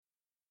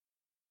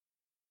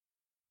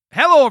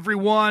Hello,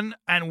 everyone,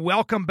 and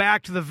welcome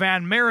back to the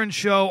Van Maren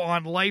Show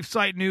on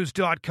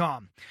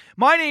LifeSiteNews.com.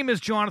 My name is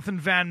Jonathan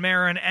Van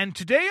Maren, and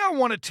today I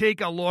want to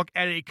take a look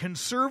at a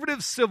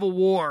conservative civil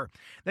war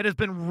that has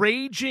been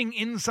raging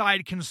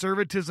inside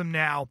conservatism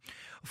now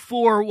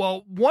for,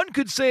 well, one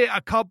could say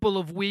a couple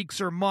of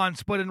weeks or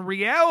months, but in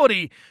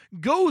reality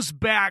goes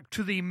back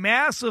to the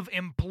massive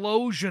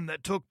implosion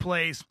that took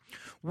place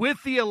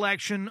with the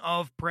election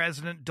of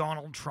President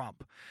Donald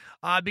Trump.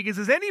 Because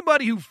as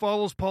anybody who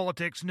follows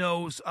politics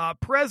knows,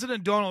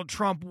 President Donald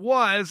Trump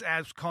was,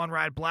 as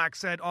Conrad Black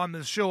said on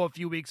this show a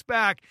few weeks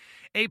back,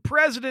 a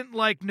president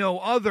like no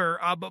other.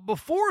 But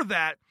before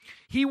that,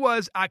 he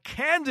was a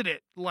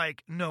candidate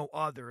like no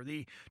other.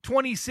 The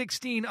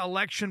 2016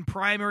 election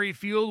primary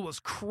field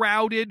was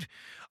crowded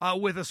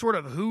with a sort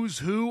of who's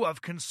who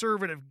of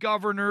conservative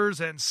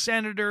governors and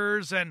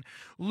senators and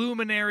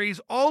luminaries,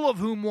 all of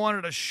whom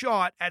wanted a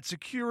shot at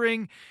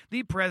securing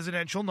the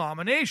presidential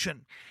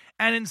nomination.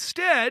 And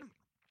instead,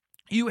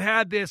 you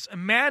had this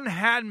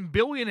Manhattan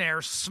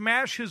billionaire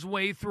smash his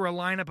way through a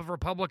lineup of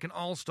Republican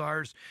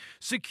all-stars,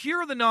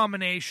 secure the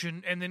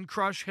nomination, and then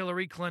crush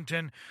Hillary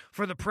Clinton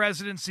for the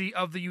presidency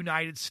of the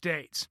United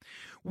States.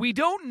 We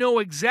don't know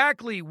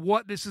exactly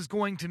what this is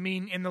going to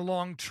mean in the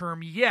long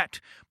term yet,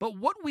 but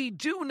what we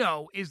do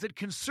know is that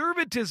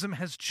conservatism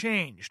has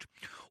changed.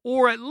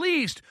 Or at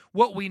least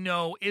what we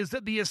know is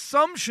that the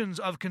assumptions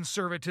of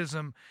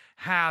conservatism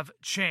have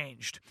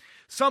changed.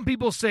 Some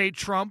people say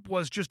Trump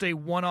was just a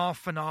one-off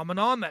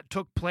phenomenon that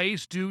took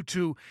place due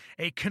to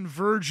a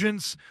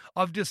convergence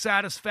of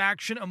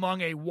dissatisfaction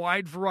among a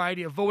wide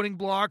variety of voting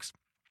blocs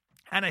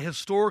and a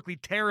historically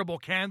terrible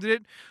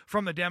candidate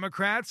from the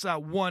Democrats,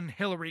 one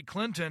Hillary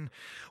Clinton.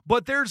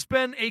 But there's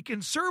been a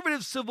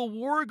conservative civil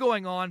war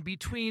going on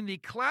between the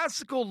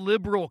classical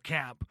liberal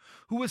camp,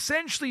 who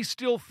essentially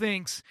still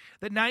thinks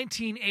that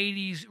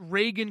 1980s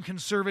Reagan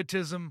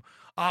conservatism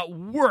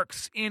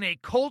works in a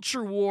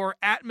culture war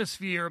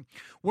atmosphere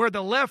where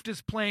the left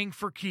is playing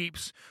for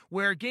keeps,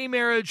 where gay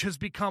marriage has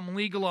become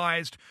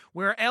legalized,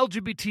 where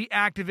LGBT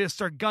activists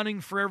are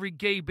gunning for every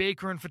gay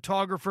baker and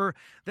photographer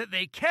that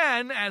they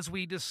can, as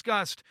we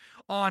discussed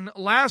on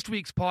last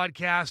week's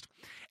podcast,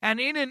 and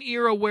in an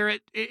era where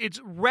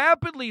it's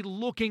rapidly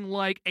looking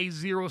like a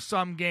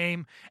zero-sum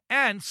game,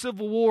 and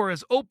civil war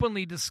is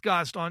openly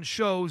discussed on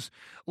shows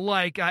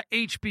like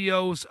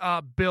HBO's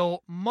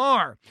Bill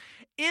Maher.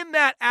 In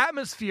that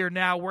atmosphere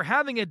now, we're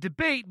having a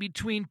debate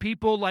between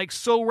people like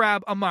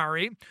Sohrab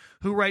Ahmari,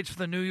 who writes for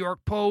the New York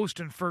Post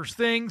and First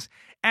Things,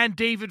 and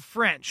David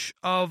French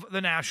of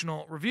the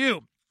National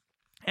Review.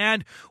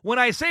 And when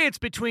I say it's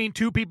between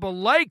two people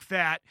like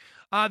that,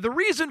 the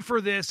reason for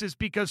this is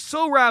because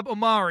Sohrab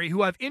Ahmari,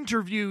 who I've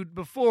interviewed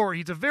before,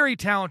 he's a very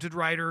talented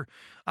writer,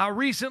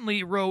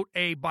 recently wrote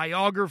a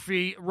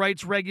biography,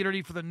 writes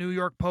regularly for the New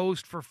York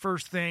Post, for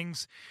First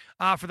Things,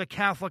 for the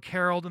Catholic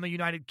Herald in the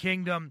United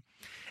Kingdom.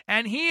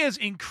 And he has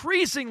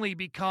increasingly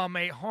become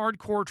a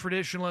hardcore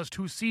traditionalist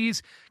who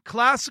sees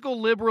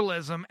classical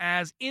liberalism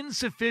as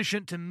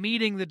insufficient to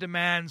meeting the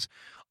demands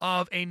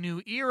of a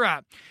new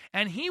era.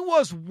 And he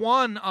was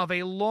one of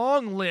a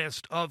long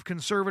list of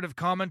conservative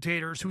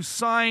commentators who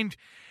signed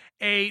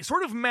a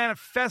sort of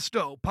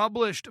manifesto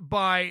published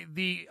by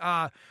the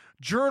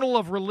Journal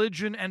of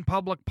Religion and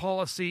Public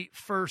Policy,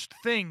 First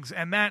Things.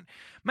 And that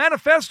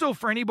manifesto,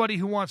 for anybody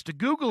who wants to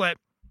Google it,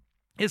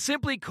 is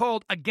simply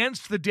called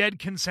Against the Dead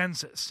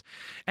Consensus.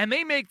 And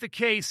they make the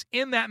case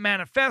in that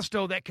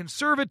manifesto that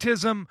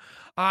conservatism,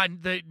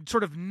 the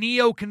sort of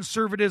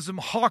neoconservatism,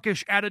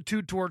 hawkish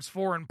attitude towards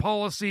foreign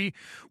policy,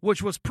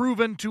 which was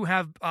proven to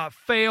have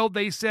failed,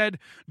 they said,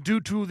 due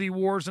to the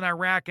wars in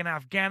Iraq and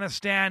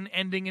Afghanistan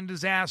ending in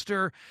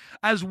disaster,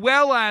 as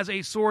well as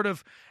a sort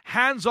of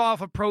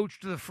hands-off approach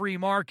to the free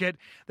market.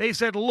 They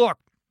said, look,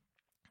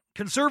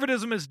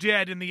 conservatism is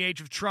dead in the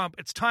age of Trump.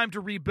 It's time to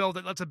rebuild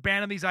it. Let's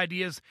abandon these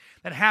ideas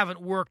that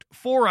haven't worked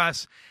for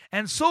us.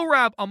 And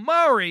Sohrab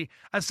Ahmari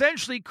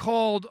essentially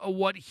called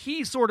what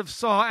he sort of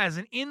saw as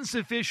an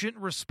insufficient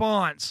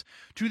response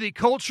to the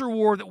culture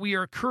war that we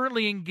are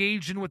currently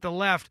engaged in with the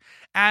left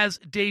as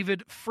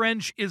David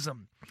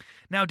Frenchism.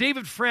 Now,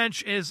 David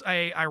French is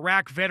an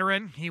Iraq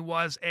veteran. He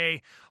was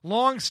a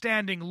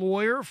long-standing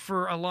lawyer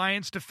for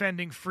Alliance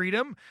Defending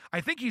Freedom. I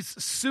think he's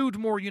sued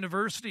more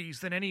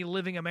universities than any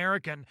living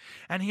American,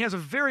 and he has a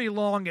very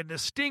long and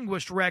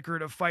distinguished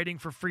record of fighting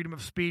for freedom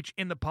of speech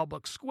in the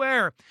public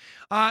square.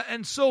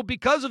 And so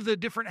because of the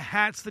different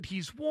hats that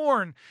he's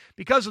worn,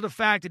 because of the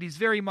fact that he's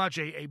very much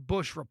a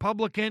Bush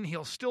Republican,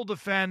 he'll still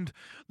defend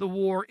the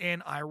war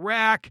in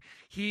Iraq.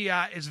 He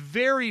is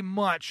very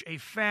much a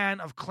fan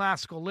of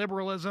classical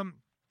liberalism.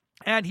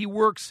 And he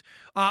works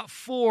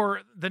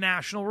for the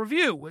National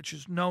Review, which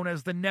is known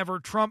as the Never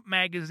Trump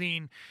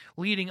magazine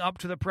leading up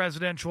to the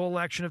presidential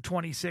election of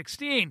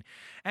 2016.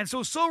 And so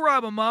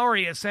Sohrab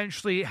Ahmari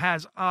essentially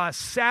has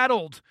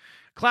saddled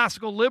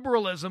classical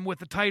liberalism with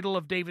the title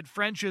of David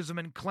Frenchism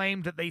and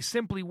claimed that they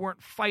simply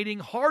weren't fighting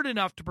hard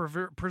enough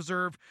to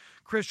preserve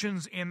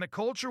Christians in the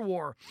culture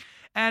war.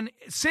 And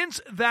since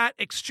that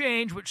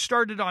exchange, which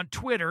started on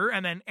Twitter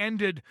and then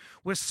ended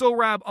with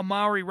Sohrab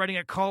Ahmari writing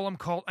a column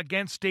called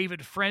Against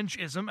David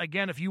Frenchism,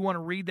 again, if you want to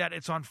read that,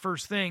 it's on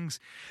First Things,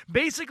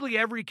 basically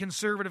every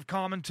conservative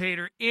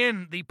commentator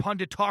in the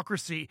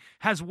punditocracy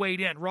has weighed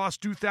in. Ross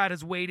Douthat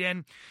has weighed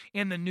in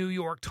the New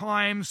York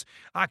Times.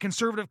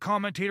 Conservative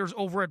commentators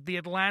over at The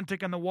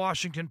Atlantic and The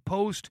Washington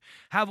Post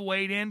have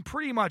weighed in.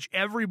 Pretty much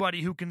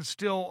everybody who can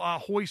still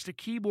hoist a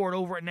keyboard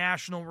over at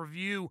National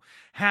Review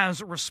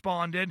has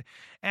responded.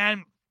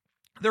 And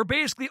they're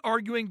basically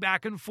arguing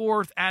back and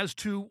forth as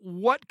to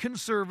what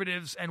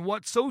conservatives and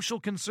what social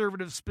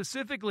conservatives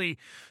specifically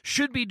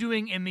should be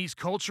doing in these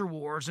culture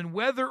wars, and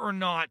whether or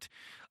not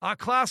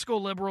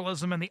classical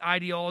liberalism and the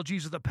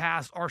ideologies of the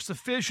past are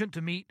sufficient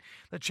to meet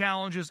the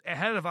challenges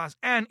ahead of us.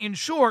 And in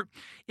short,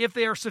 if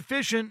they are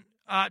sufficient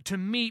to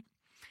meet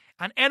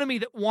an enemy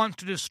that wants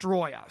to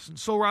destroy us. And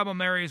Sohrab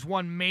Ahmari is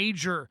one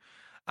major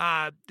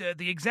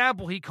the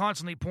example he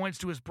constantly points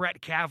to is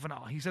Brett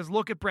Kavanaugh. He says,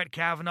 look at Brett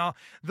Kavanaugh.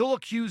 They'll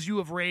accuse you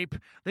of rape.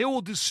 They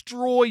will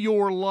destroy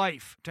your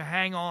life to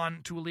hang on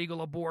to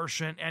illegal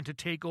abortion and to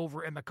take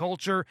over in the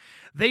culture.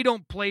 They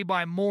don't play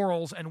by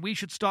morals, and we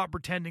should stop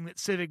pretending that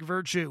civic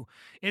virtue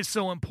is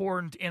so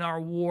important in our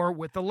war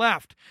with the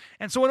left.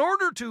 And so in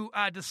order to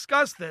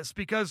discuss this,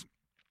 because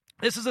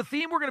this is a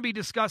theme we're going to be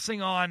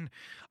discussing on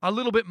a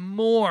little bit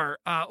more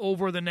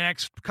over the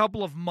next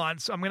couple of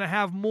months. I'm going to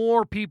have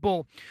more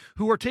people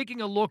who are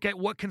taking a look at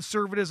what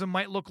conservatism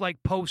might look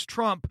like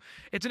post-Trump.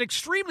 It's an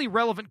extremely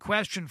relevant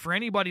question for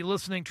anybody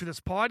listening to this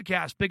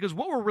podcast, because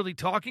what we're really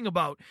talking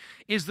about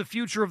is the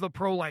future of the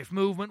pro-life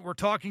movement. We're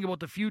talking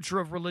about the future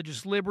of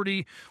religious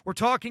liberty. We're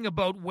talking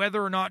about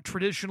whether or not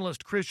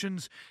traditionalist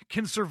Christians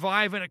can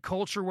survive in a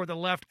culture where the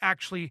left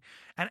actually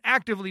and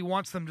actively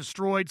wants them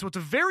destroyed. So it's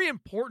a very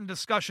important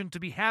discussion to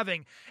be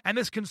having, and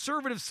this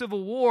conservative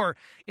civil war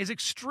is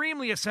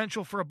extremely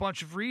essential for a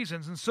bunch of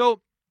reasons. And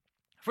so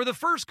for the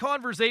first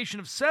conversation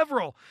of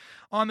several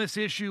on this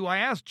issue, I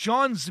asked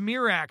John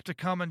Zmirak to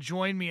come and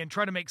join me and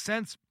try to make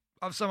sense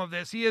of some of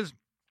this. He is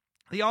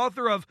the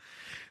author of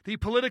The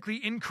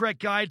Politically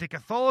Incorrect Guide to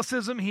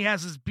Catholicism. He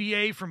has his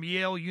BA from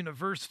Yale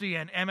University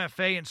and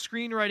MFA in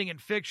Screenwriting and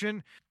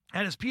Fiction,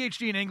 and his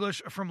PhD in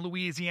English from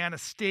Louisiana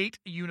State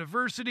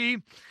University.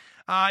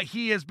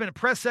 He has been a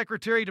press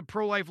secretary to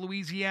Pro-Life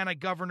Louisiana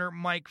Governor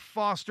Mike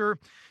Foster.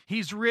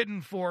 He's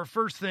written for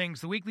First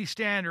Things, The Weekly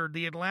Standard,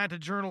 The Atlanta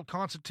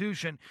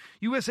Journal-Constitution,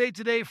 USA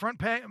Today, Front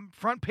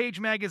Page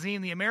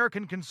Magazine, The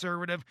American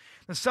Conservative,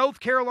 the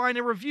South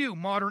Carolina Review,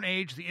 Modern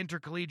Age, The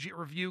Intercollegiate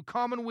Review,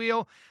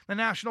 Commonweal, the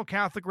National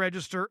Catholic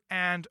Register,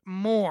 and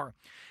more.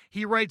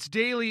 He writes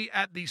daily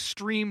at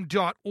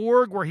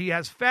thestream.org, where he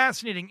has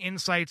fascinating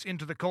insights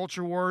into the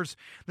culture wars.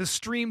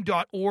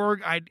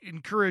 Thestream.org, I'd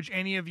encourage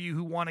any of you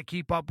who want to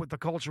keep up with the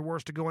culture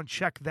wars to go and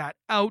check that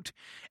out.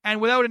 And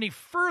without any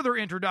further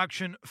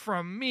introduction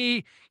from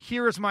me,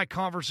 here is my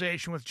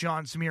conversation with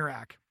John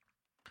Zmirak.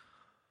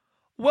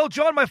 Well,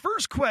 John, my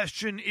first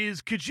question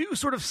is, could you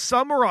sort of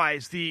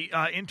summarize the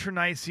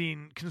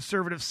internecine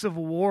conservative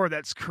civil war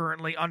that's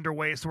currently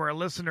underway, so our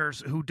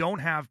listeners who don't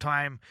have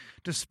time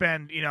to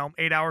spend,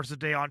 8 hours a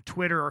day on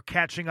Twitter or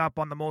catching up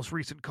on the most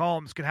recent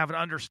columns can have an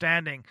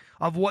understanding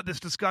of what this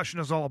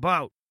discussion is all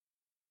about?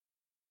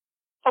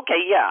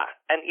 Okay, yeah.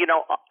 And,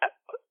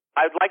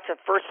 I'd like to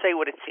first say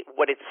what it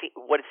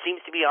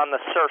seems to be on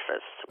the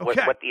surface,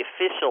 okay, what the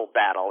official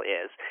battle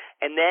is,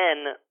 and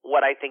then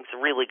what I think is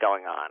really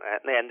going on.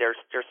 And they're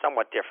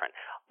somewhat different.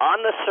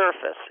 On the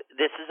surface,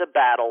 this is a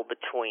battle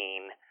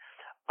between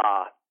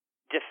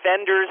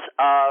defenders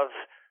of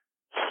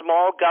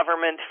small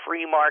government,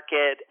 free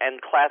market,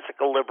 and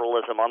classical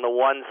liberalism on the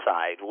one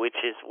side,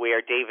 which is where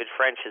David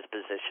French has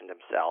positioned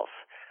himself,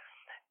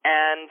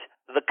 and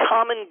the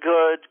common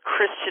good,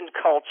 Christian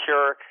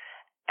culture,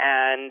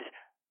 and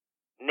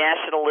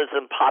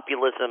nationalism,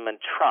 populism, and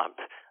Trump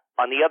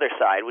on the other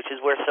side, which is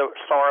where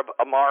Sohrab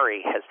Ahmari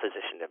has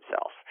positioned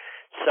himself.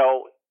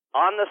 So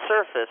on the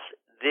surface,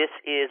 this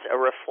is a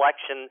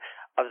reflection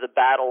of the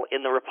battle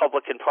in the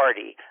Republican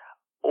Party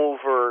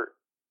over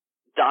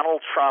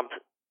Donald Trump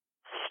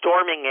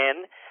storming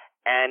in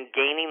and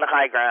gaining the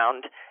high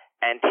ground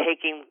and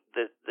taking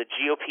the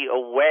GOP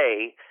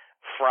away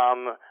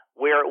from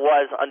where it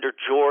was under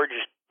George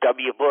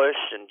W.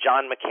 Bush and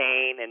John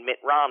McCain and Mitt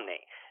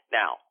Romney.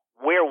 Now,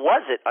 where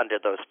was it under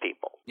those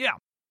people? Yeah.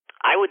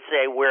 I would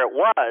say where it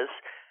was,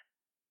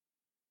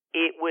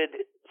 it would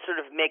sort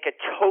of make a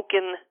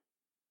token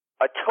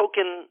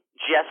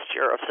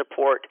gesture of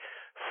support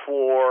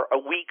for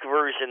a weak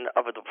version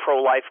of the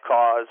pro-life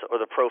cause or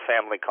the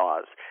pro-family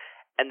cause.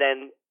 And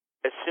then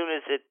as soon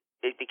as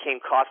it became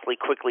costly,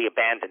 quickly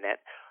abandon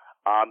it.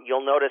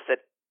 You'll notice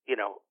that,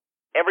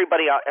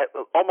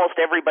 almost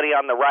everybody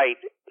on the right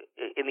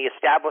in the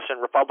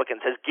establishment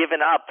Republicans has given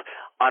up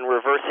on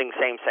reversing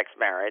same-sex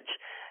marriage.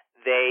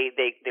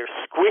 They're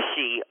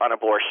squishy on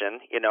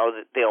abortion.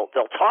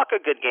 They'll talk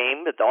a good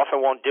game, but they often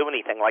won't do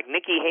anything. Like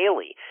Nikki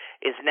Haley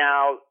is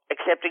now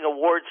accepting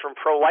awards from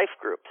pro-life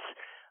groups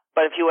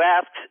But if you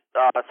asked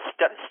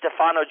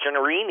Stefano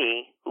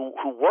Gennarini,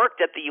 who worked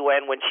at the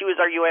UN when she was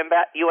our UN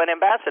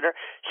ambassador,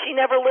 she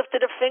never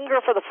lifted a finger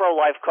for the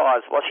pro-life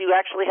cause while she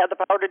actually had the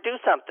power to do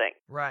something.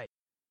 Right.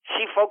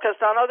 She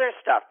focused on other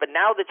stuff. But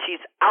now that she's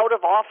out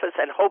of office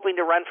and hoping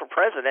to run for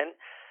president,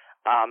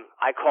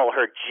 I call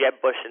her Jeb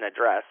Bush in a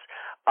dress,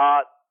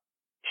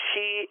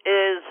 she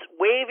is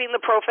waving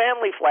the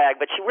pro-family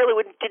flag, but she really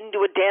didn't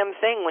do a damn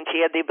thing when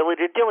she had the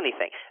ability to do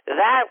anything.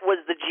 That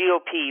was the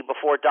GOP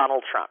before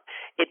Donald Trump.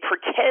 It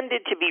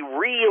pretended to be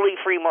really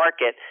free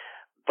market,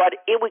 but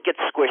it would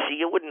get squishy.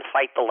 It wouldn't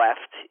fight the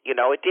left. You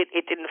know, it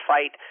didn't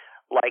fight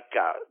like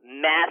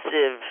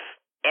massive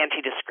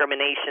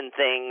anti-discrimination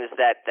things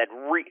that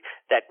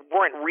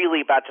weren't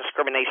really about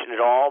discrimination at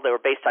all. They were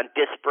based on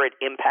disparate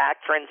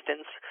impact, for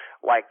instance,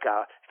 like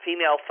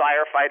female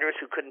firefighters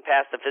who couldn't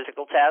pass the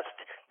physical test.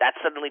 That's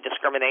suddenly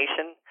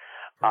discrimination.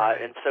 Right.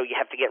 And so you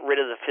have to get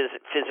rid of the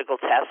physical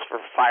tests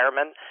for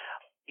firemen.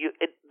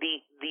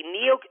 The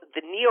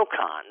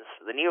neocons,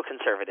 the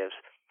neoconservatives,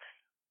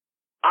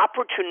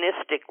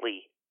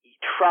 opportunistically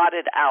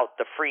trotted out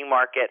the free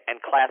market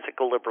and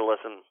classical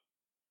liberalism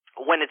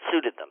when it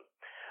suited them.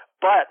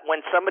 But when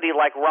somebody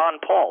like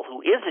Ron Paul,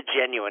 who is a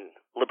genuine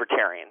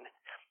libertarian,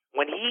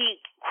 when he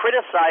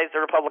criticized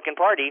the Republican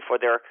Party for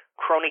their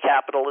crony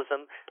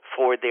capitalism,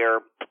 for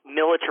their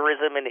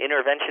militarism and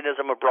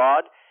interventionism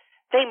abroad,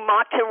 they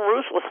mocked him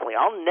ruthlessly.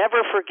 I'll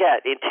never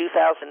forget in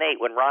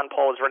 2008 when Ron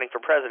Paul was running for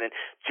president,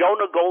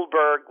 Jonah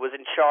Goldberg was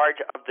in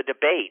charge of the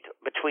debate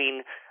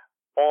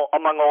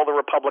among all the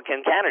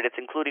Republican candidates,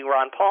 including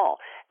Ron Paul.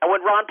 And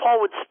when Ron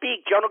Paul would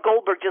speak, Jonah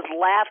Goldberg just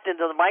laughed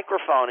into the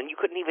microphone, and you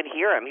couldn't even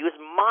hear him. He was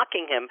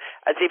mocking him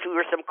as if he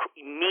were some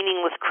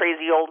meaningless,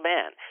 crazy old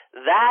man.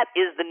 That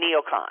is the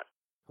neocon.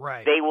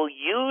 Right. They will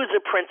use a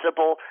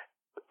principle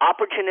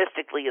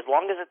opportunistically as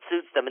long as it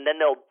suits them, and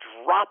then they'll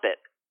drop it.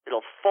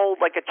 It'll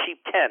fold like a cheap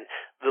tent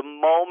the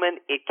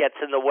moment it gets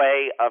in the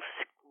way of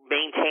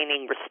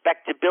maintaining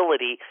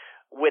respectability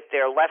with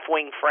their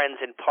left-wing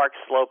friends in Park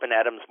Slope and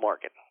Adams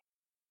Morgan.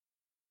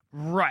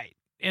 Right.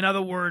 In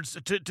other words,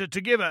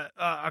 to give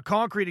a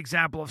concrete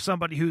example of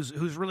somebody who's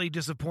really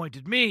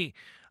disappointed me,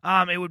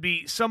 it would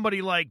be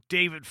somebody like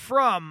David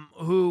Frum,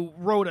 who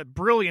wrote a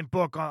brilliant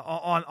book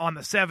on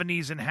the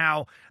 70s and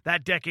how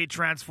that decade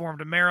transformed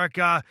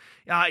America.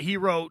 He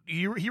wrote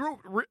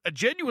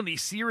genuinely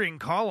searing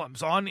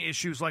columns on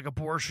issues like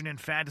abortion,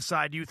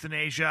 infanticide,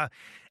 euthanasia,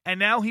 and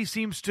now he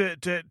seems to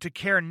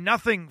care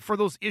nothing for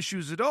those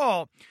issues at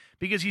all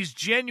because he's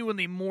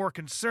genuinely more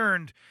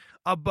concerned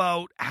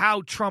about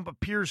how Trump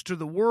appears to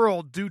the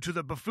world due to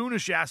the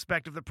buffoonish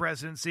aspect of the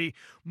presidency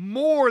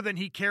more than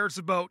he cares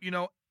about,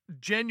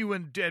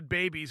 genuine dead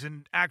babies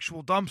and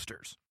actual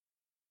dumpsters.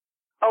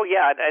 Oh,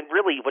 yeah, and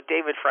really what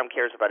David Frum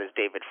cares about is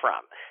David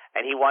Frum,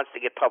 and he wants to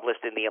get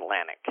published in the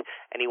Atlantic,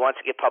 and he wants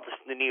to get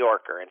published in the New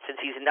Yorker, and since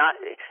he's not,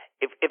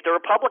 if the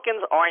Republicans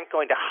aren't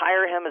going to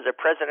hire him as a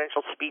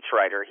presidential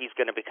speechwriter, he's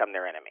going to become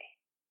their enemy.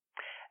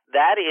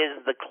 That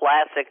is the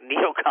classic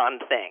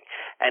neocon thing,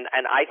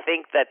 and I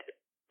think that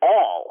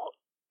all,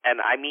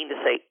 and I mean to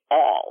say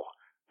all,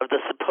 of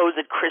the supposed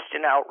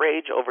Christian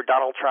outrage over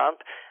Donald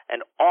Trump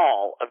and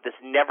all of this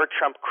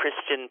never-Trump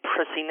Christian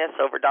prissiness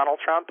over Donald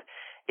Trump,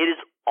 it is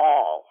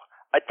all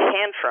a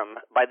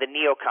tantrum by the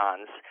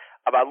neocons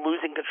about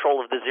losing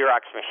control of the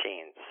Xerox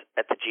machines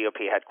at the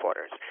GOP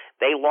headquarters.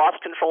 They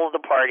lost control of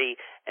the party,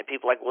 and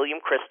people like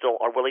William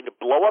Kristol are willing to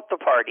blow up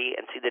the party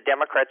and see the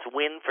Democrats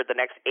win for the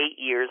next 8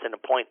 years and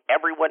appoint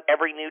every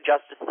new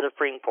justice to the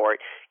Supreme Court,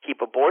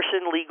 keep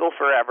abortion legal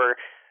forever,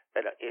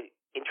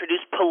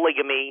 introduce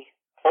polygamy,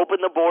 open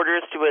the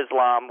borders to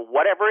Islam,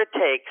 whatever it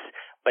takes,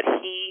 but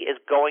he is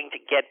going to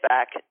get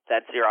back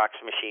that Xerox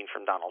machine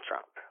from Donald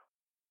Trump.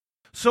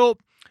 So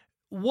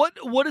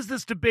what is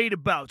this debate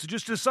about? So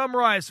just to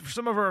summarize for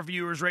some of our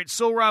viewers, right,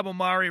 Sohrab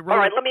Ahmari wrote... All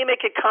right, let me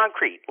make it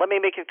concrete,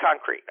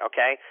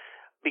 okay?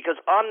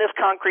 Because on this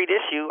concrete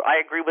issue,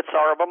 I agree with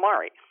Sohrab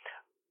Ahmari.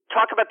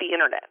 Talk about the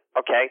Internet,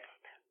 okay?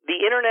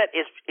 The Internet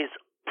is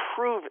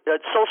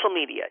social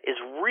media is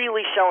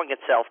really showing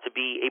itself to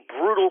be a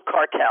brutal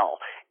cartel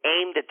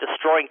aimed at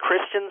destroying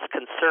Christians,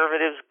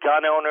 conservatives,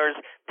 gun owners,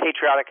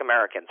 patriotic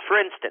Americans.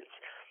 For instance,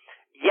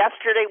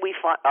 yesterday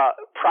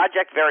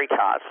Project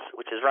Veritas,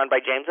 which is run by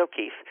James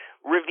O'Keefe,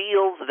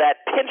 reveals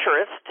that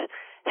Pinterest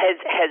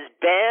has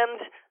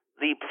banned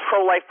the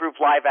pro-life group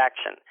Live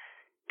Action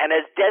and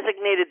has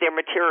designated their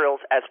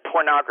materials as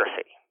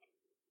pornography.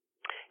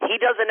 He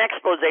does an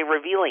expose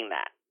revealing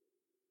that.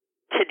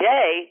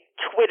 Today,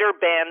 Twitter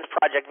bans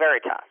Project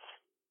Veritas.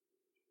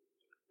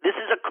 This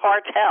is a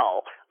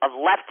cartel of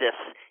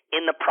leftists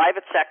in the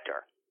private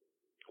sector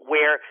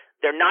where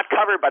they're not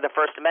covered by the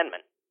First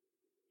Amendment,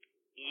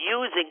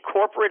 using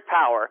corporate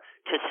power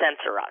to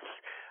censor us.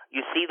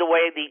 You see the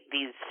way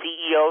these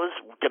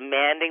CEOs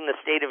demanding the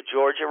state of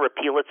Georgia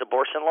repeal its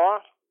abortion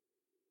law,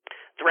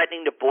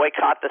 threatening to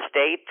boycott the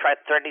state,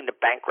 threatening to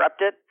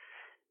bankrupt it.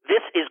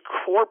 This is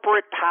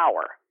corporate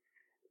power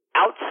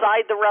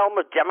outside the realm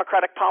of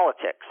democratic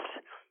politics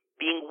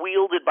being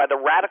wielded by the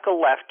radical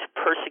left to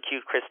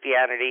persecute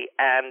Christianity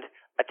and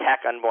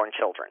attack unborn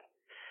children.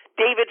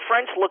 David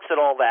French looks at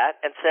all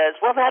that and says,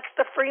 well, that's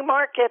the free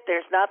market.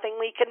 There's nothing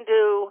we can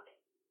do.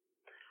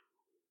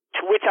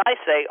 To which I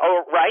say,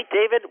 oh, right,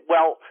 David?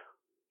 Well,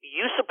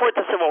 you support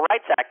the Civil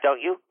Rights Act, don't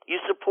you?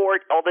 You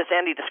support all this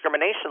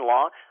anti-discrimination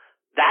law.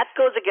 That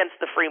goes against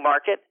the free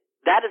market.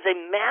 That is a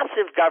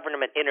massive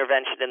government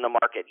intervention in the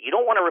market. You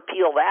don't want to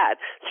repeal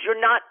that. So you're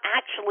not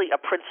actually a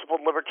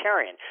principled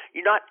libertarian.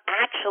 You're not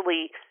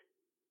actually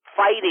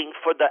fighting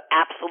for the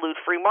absolute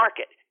free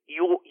market.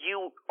 You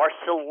are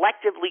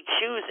selectively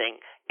choosing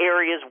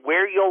areas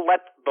where you'll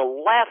let the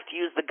left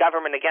use the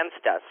government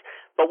against us.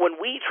 But when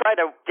we try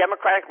to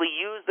democratically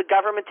use the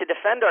government to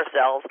defend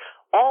ourselves,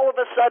 all of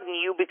a sudden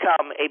you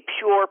become a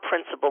pure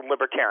principled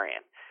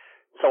libertarian.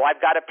 So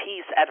I've got a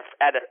piece at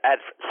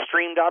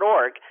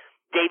stream.org,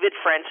 David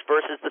French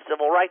versus the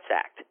Civil Rights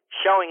Act,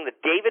 showing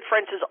that David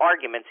French's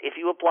arguments, if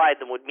you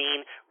applied them, would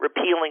mean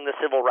repealing the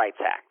Civil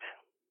Rights Act.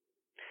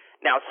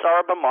 Now,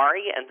 Sarah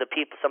Bomari and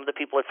some of the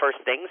people at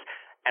First Things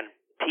and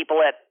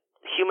people at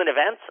Human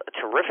Events, a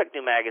terrific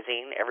new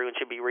magazine everyone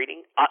should be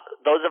reading,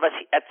 those of us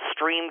at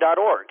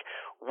stream.org,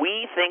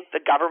 we think the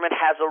government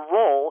has a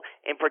role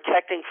in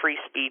protecting free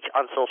speech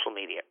on social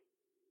media.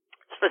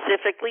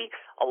 Specifically,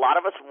 a lot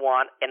of us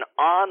want an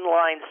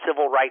online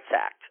Civil Rights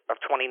Act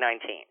of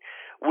 2019,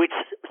 which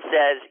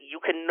says you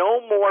can no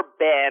more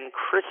ban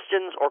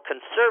Christians or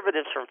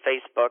conservatives from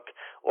Facebook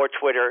or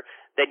Twitter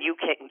than you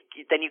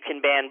can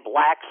ban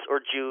blacks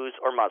or Jews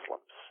or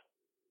Muslims.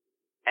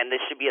 And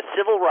this should be a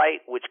civil right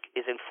which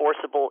is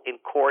enforceable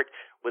in court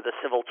with a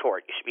civil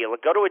tort. You should be able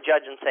to go to a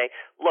judge and say,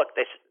 look,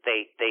 they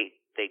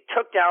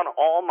took down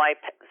all my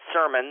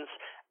sermons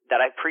that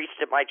I preached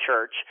at my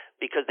church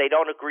because they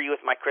don't agree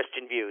with my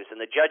Christian views.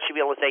 And the judge should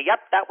be able to say,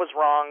 yep, that was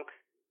wrong.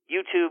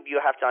 YouTube,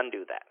 you have to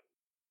undo that.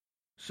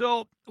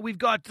 So we've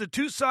got the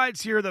two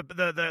sides here,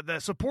 the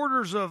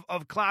supporters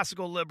of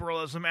classical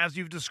liberalism, as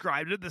you've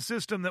described it, the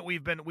system that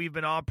we've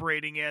been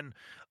operating in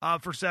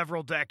for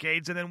several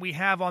decades, and then we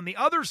have on the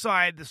other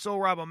side the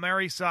Sohrab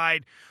Ahmari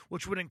side,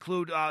 which would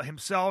include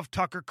himself,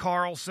 Tucker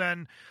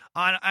Carlson,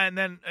 and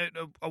then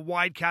a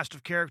wide cast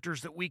of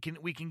characters that we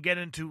can get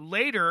into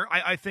later.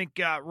 I think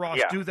Ross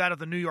Douthat of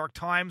the New York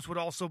Times would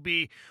also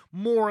be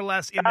more or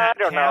less in that camp.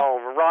 I don't know.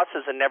 Ross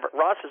is a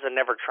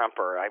never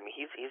Trumper. I mean,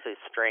 he's a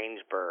strange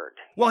bird.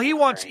 Well,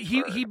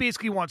 he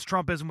basically wants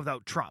Trumpism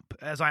without Trump,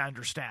 as I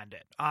understand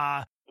it.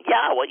 And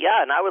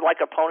I would like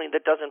a pony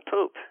that doesn't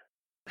poop.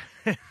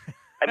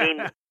 I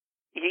mean,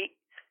 he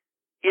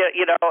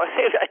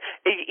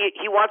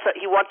wants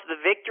the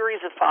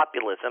victories of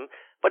populism,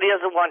 but he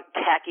doesn't want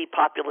tacky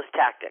populist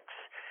tactics.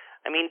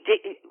 I mean,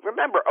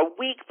 remember, a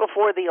week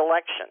before the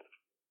election,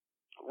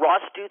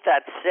 Ross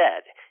Douthat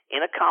said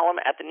in a column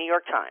at the New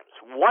York Times,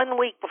 1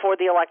 week before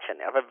the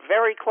election of a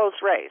very close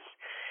race,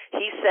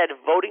 he said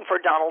voting for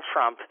Donald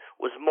Trump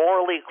was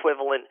morally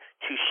equivalent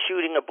to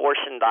shooting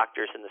abortion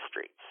doctors in the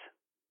streets.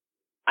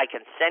 I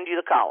can send you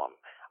the column.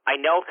 I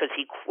know because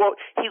he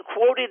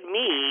quoted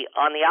me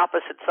on the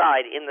opposite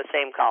side in the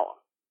same column.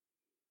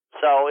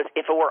 So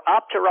if it were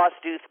up to Ross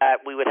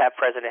Douthat, we would have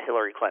President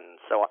Hillary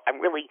Clinton. So I'm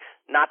really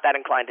not that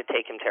inclined to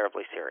take him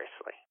terribly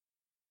seriously.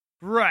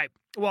 Right.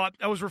 Well,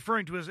 I was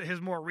referring to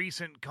his more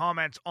recent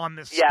comments on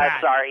this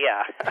spat.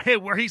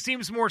 Where he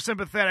seems more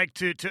sympathetic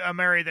to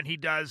Ahmari than he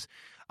does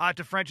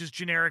to French's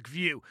generic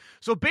view.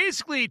 So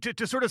basically,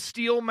 to sort of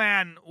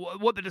steelman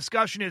what the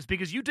discussion is,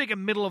 because you take a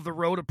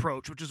middle-of-the-road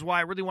approach, which is why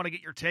I really want to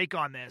get your take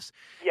on this.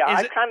 Yeah,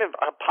 I kind of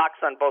pox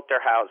on both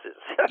their houses.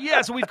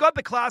 Yeah, so we've got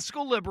the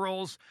classical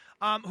liberals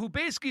who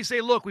basically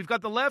say, look, we've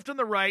got the left and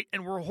the right,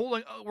 and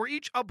we're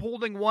each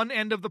upholding one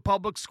end of the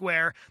public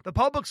square. The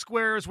public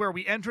square is where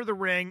we enter the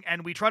ring,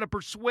 and we try to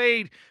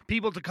persuade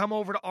people to come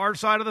over to our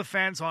side of the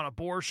fence on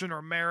abortion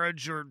or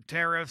marriage or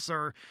tariffs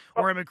or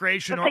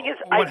immigration or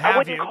what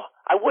have you.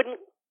 I wouldn't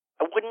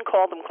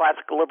call them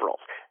classical liberals.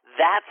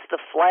 That's the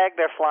flag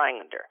they're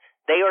flying under.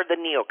 They are the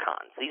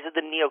neocons. These are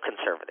the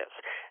neoconservatives.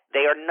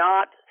 They are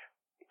not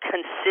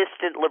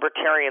consistent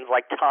libertarians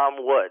like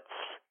Tom Woods,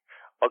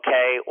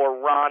 okay,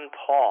 or Ron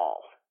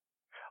Paul,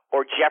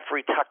 or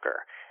Jeffrey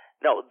Tucker.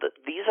 No,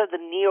 these are the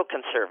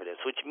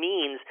neoconservatives, which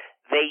means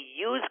they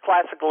use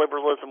classical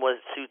liberalism when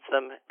it suits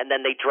them, and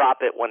then they drop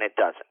it when it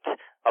doesn't.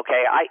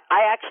 Okay, I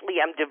actually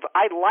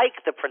I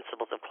like the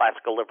principles of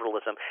classical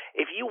liberalism.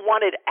 If you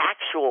wanted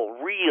actual,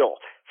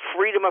 real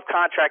freedom of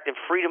contract and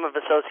freedom of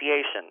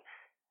association,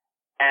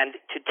 and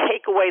to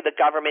take away the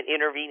government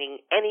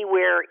intervening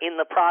anywhere in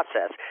the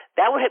process,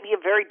 that would be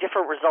a very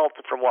different result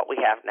from what we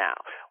have now.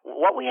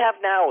 What we have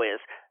now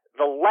is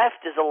the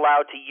left is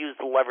allowed to use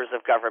the levers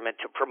of government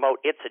to promote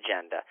its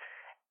agenda.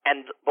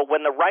 But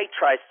when the right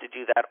tries to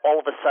do that, all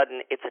of a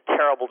sudden it's a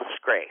terrible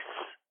disgrace.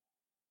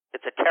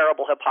 It's a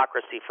terrible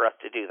hypocrisy for us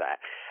to do that.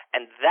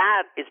 And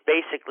that is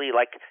basically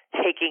like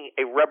taking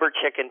a rubber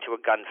chicken to a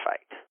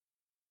gunfight.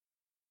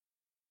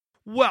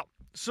 Well,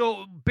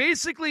 so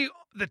basically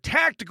the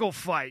tactical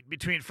fight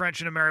between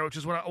French and Ameri, which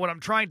is what I'm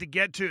trying to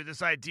get to,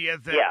 this idea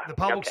that the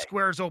public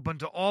square is open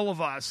to all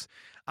of us.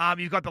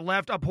 You've got the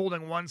left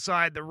upholding one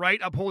side, the right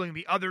upholding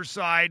the other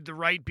side, the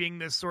right being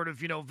this sort of,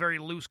 very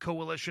loose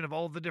coalition of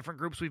all of the different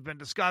groups we've been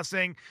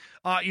discussing.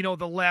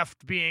 The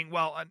left being,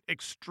 an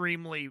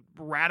extremely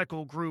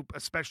radical group,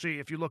 especially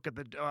if you look at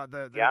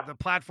the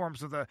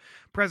platforms of the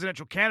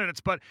presidential candidates.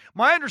 But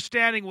my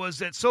understanding was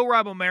that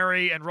Sohrab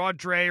Ahmari and Rod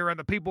Dreher and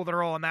the people that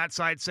are all on that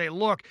side say,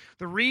 look,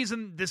 the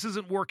reason this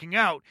isn't working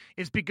out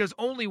is because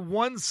only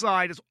one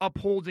side is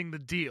upholding the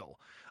deal.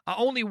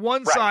 Only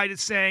one side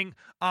is saying,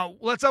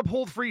 let's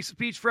uphold free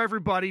speech for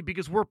everybody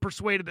because we're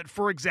persuaded that,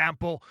 for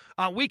example,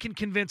 we can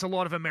convince a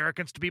lot of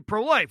Americans to be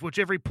pro-life, which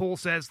every poll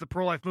says the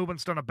pro-life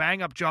movement's done a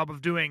bang-up job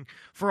of doing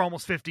for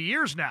almost 50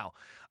 years now.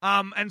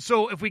 And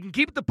so if we can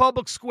keep the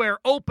public square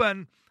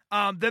open,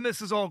 then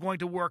this is all going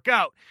to work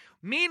out.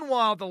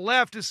 Meanwhile, the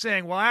left is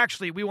saying, well,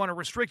 actually, we want to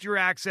restrict your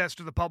access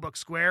to the public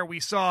square. We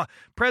saw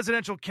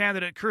presidential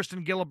candidate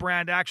Kirsten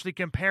Gillibrand actually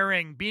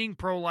comparing being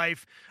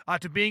pro-life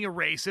to being a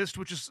racist,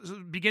 which is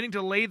beginning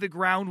to lay the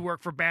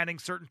groundwork for banning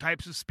certain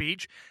types of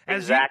speech.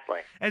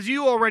 As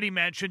you already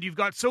mentioned, you've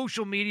got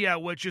social media,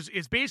 which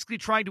is basically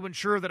trying to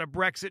ensure that a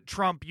Brexit,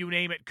 Trump, you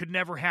name it, could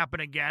never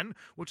happen again,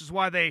 which is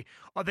why they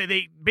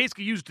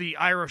basically used the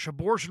Irish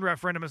abortion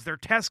referendum as their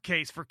test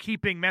case for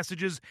keeping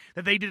messages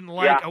that they didn't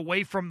like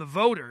away from the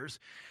voters.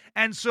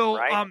 And so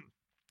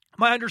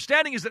my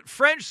understanding is that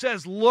French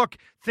says, look,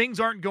 things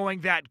aren't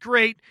going that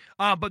great,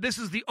 but this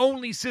is the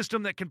only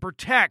system that can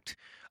protect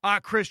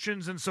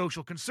Christians and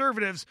social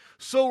conservatives.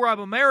 Sohrab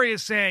Ahmari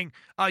is saying,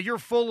 you're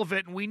full of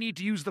it, and we need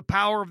to use the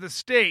power of the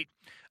state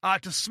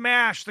to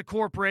smash the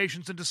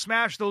corporations and to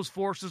smash those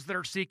forces that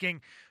are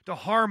seeking to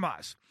harm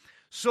us.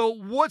 So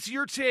what's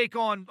your take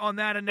on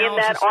that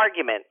analysis? In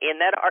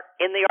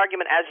the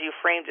argument as you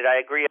framed it, I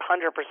agree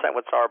 100%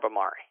 with Sohrab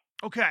Ahmari.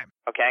 Okay.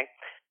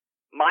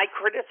 My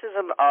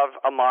criticism of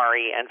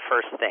Ahmari and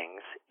First Things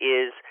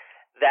is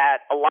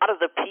that a lot of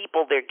the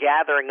people they're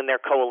gathering in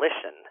their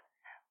coalition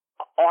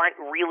aren't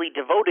really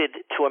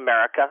devoted to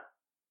America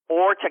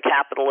or to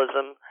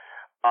capitalism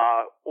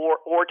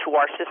or to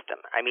our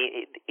system. I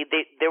mean,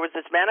 there was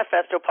this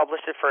manifesto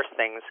published at First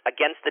Things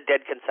against the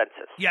dead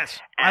consensus. Yes,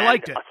 I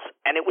liked it.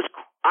 And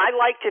I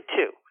liked it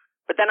too.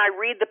 But then I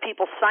read the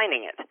people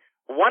signing it.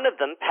 One of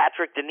them,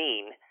 Patrick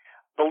Deneen,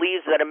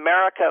 believes that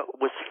America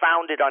was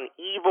founded on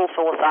evil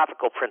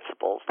philosophical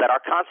principles, that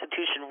our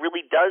Constitution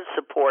really does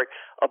support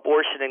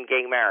abortion and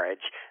gay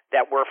marriage,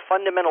 that we're a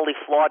fundamentally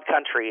flawed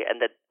country,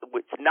 and that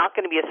it's not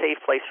going to be a safe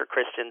place for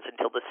Christians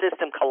until the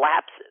system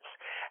collapses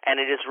and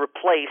it is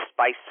replaced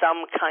by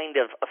some kind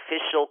of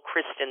official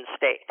Christian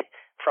state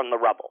from the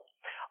rubble.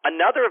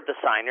 Another of the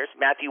signers,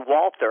 Matthew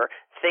Walther,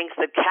 thinks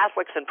that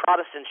Catholics and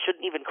Protestants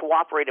shouldn't even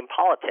cooperate in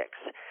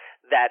politics,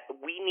 that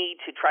we need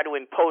to try to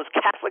impose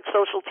Catholic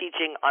social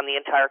teaching on the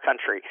entire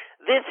country.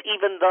 This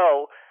even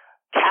though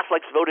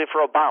Catholics voted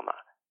for Obama.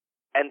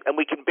 And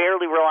we can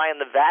barely rely on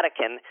the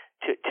Vatican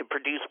to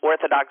produce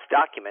Orthodox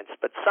documents.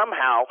 But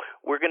somehow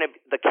we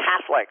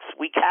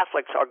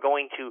Catholics are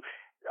going to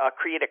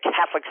create a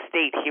Catholic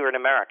state here in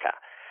America.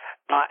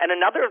 And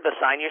another of the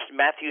signers,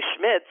 Matthew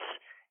Schmitz,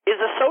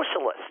 is a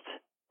socialist.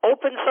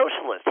 Open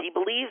socialist. He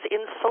believes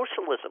in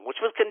socialism,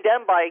 which was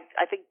condemned by,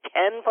 I think,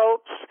 10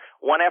 votes,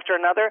 one after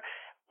another.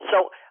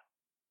 So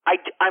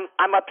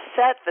I'm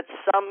upset that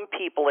some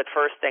people at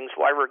First Things,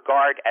 who I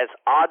regard as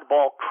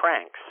oddball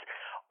cranks,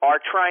 are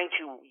trying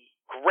to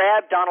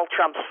grab Donald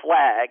Trump's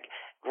flag,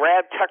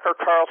 grab Tucker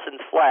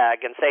Carlson's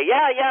flag, and say,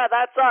 yeah,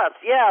 that's us.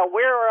 Yeah,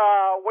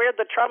 we're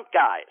the Trump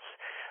guys.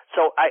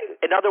 So,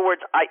 in other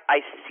words,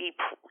 I see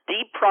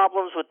deep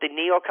problems with the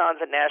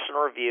neocons at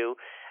National Review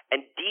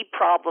and deep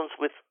problems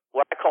with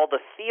what I call the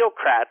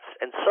theocrats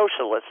and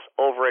socialists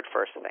over at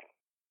First Thing.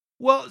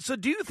 Well, so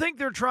do you think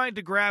they're trying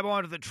to grab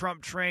onto the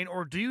Trump train,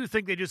 or do you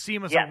think they just see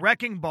him as a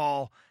wrecking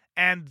ball,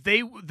 and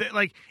they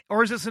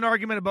or is this an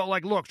argument about,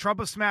 like, look, Trump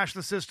has smashed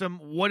the system,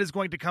 what is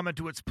going to come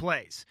into its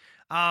place?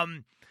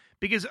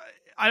 Because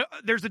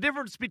there's a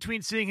difference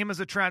between seeing him as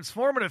a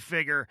transformative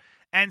figure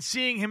and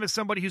seeing him as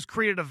somebody who's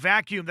created a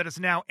vacuum that is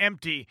now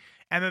empty.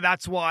 And then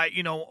that's why,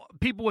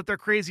 people with their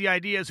crazy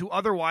ideas who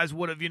otherwise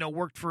would have,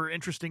 worked for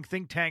interesting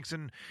think tanks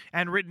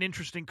and written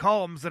interesting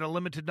columns that a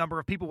limited number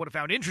of people would have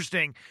found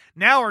interesting,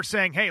 now are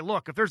saying, hey,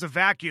 look, if there's a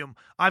vacuum,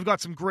 I've got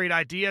some great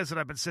ideas that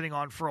I've been sitting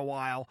on for a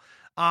while,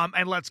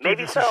 and let's give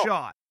this a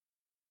shot.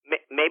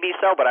 Maybe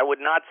so, but I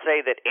would not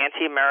say that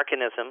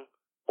anti-Americanism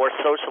or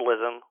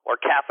socialism or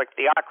Catholic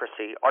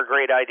theocracy are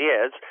great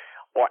ideas,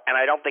 and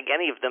I don't think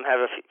any of them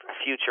have a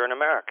future in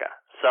America.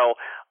 So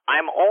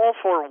I'm all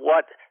for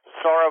what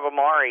Sohrab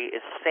Ahmari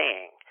is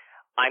saying.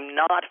 I'm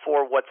not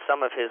for what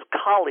some of his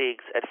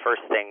colleagues at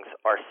First Things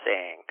are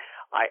saying.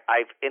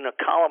 I've in a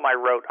column I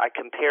wrote, I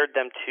compared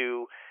them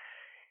to,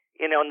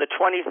 in the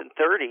 20s and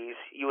 30s,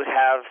 you would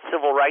have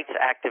civil rights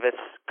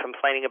activists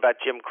complaining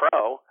about Jim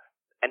Crow,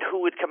 and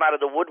who would come out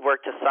of the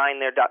woodwork to sign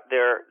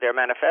their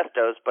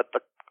manifestos but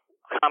the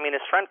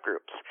communist front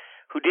groups,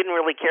 who didn't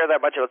really care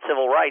that much about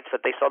civil rights,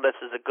 but they saw this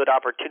as a good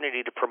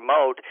opportunity to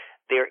promote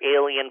their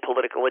alien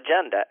political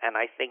agenda. And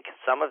I think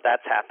some of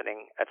that's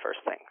happening at First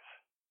Things.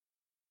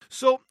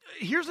 So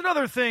here's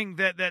another thing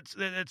that's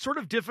sort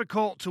of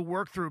difficult to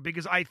work through,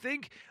 because I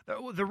think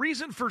the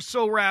reason for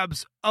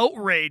Sohrab's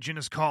outrage in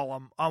his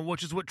column,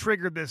 which is what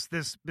triggered this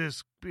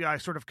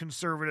sort of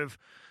conservative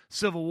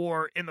civil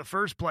war in the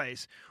first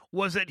place,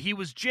 was that he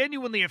was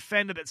genuinely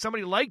offended that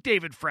somebody like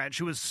David French,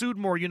 who has sued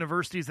more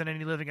universities than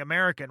any living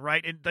American,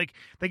 right? And like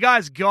the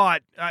guy's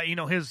got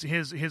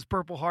his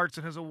Purple Hearts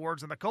and his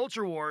awards in the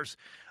culture wars,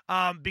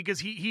 because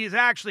he has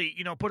actually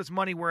put his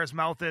money where his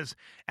mouth is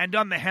and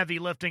done the heavy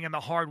lifting and the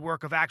hard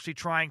work of actually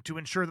trying to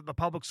ensure that the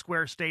public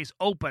square stays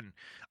open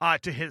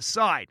to his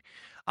side.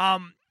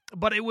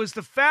 But it was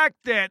the fact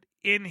that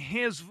in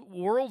his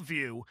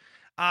worldview,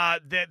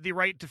 that the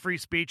right to free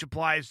speech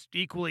applies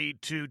equally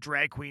to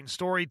drag queen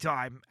story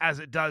time as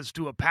it does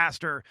to a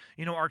pastor,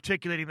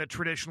 articulating the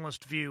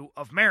traditionalist view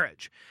of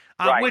marriage,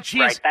 which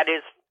is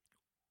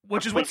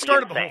what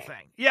started the whole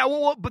thing. Yeah,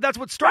 well, but that's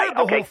what started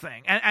the whole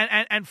thing.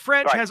 And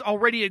French has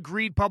already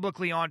agreed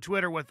publicly on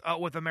Twitter with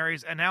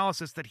Amery's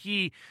analysis that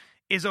he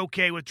is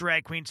okay with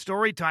drag queen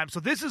story time. So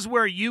this is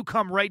where you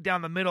come right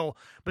down the middle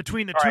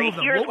between the two of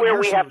them. Here's where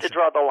we have to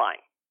draw the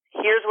line.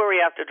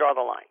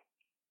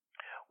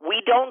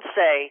 We don't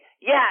say,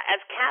 as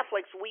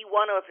Catholics, we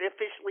want an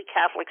officially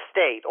Catholic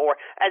state, or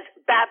as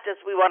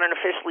Baptists, we want an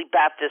officially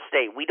Baptist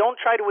state. We don't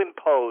try to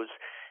impose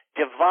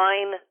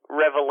divine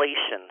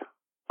revelation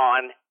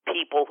on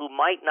people who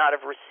might not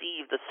have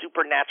received the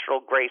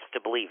supernatural grace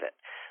to believe it.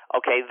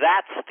 Okay,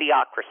 that's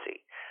theocracy.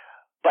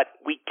 But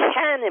we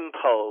can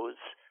impose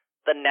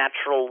the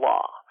natural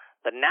law.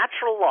 The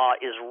natural law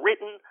is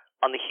written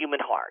on the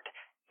human heart.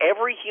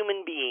 Every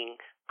human being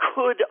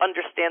could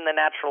understand the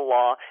natural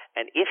law,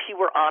 and if he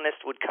were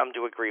honest, would come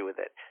to agree with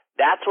it.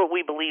 That's what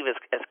we believe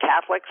as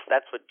Catholics.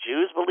 That's what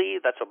Jews believe.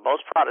 That's what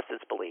most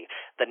Protestants believe.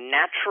 The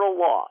natural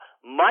law,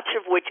 much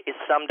of which is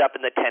summed up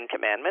in the Ten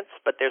Commandments,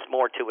 but there's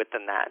more to it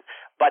than that.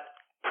 But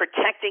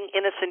protecting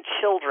innocent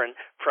children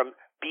from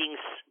being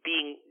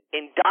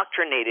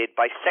indoctrinated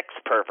by sex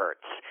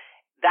perverts,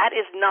 that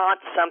is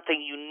not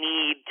something you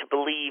need to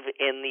believe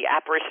in the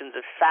apparitions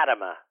of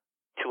Fatima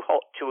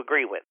to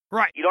agree with.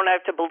 Right. You don't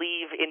have to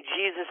believe in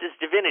Jesus'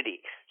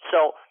 divinity.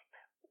 So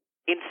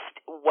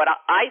what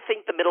I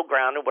think the middle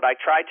ground, and what I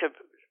tried to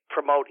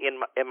promote in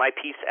my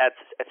piece at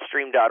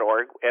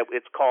stream.org,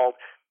 it's called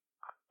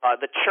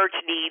The Church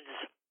Needs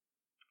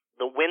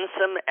the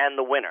Winsome and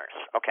the Winners.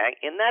 Okay?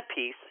 In that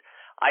piece,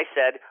 I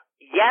said,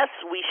 yes,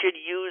 we should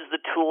use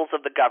the tools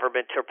of the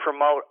government to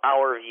promote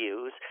our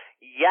views.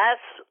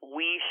 Yes,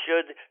 we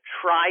should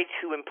try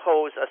to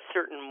impose a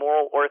certain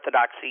moral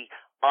orthodoxy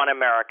on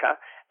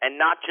America and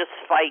not just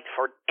fight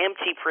for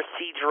empty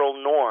procedural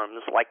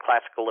norms like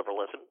classical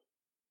liberalism.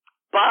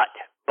 But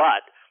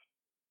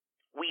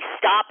we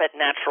stop at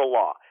natural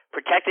law,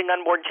 protecting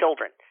unborn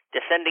children,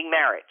 defending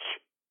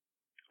marriage,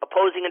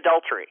 opposing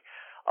adultery,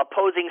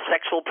 opposing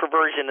sexual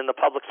perversion in the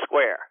public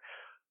square.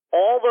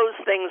 All those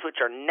things which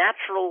are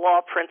natural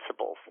law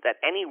principles that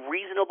any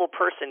reasonable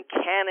person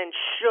can and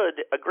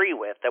should agree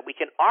with, that we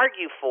can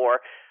argue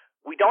for.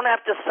 We don't have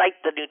to cite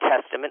the New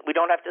Testament. We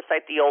don't have to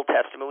cite the Old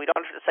Testament. We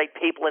don't have to cite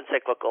papal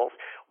encyclicals.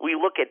 We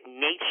look at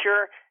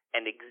nature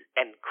and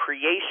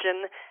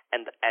creation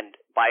and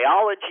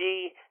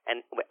biology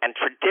and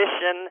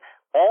tradition,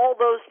 all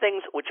those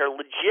things which are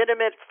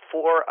legitimate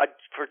for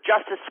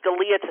Justice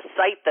Scalia to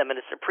cite them in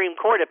a Supreme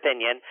Court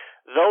opinion.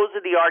 Those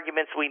are the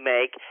arguments we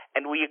make,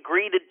 and we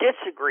agree to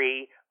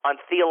disagree on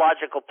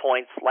theological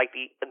points like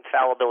the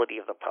infallibility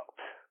of the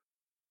Pope.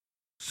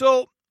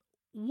 So,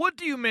 what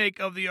do you make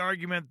of the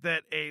argument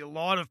that a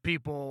lot of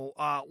people,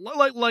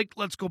 like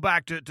let's go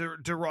back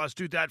to Ross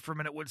Douthat for a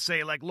minute, would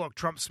say, like, look,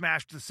 Trump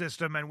smashed the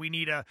system, and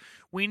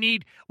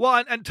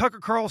and Tucker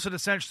Carlson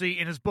essentially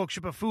in his book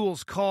Ship of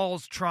Fools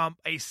calls Trump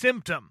a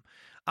symptom,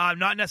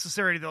 not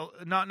necessarily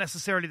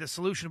the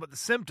solution, but the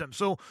symptom.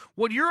 So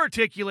what you're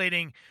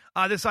articulating,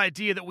 this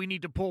idea that we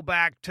need to pull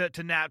back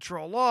to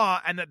natural law,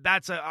 and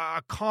that's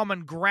a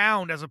common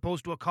ground as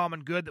opposed to a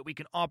common good that we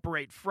can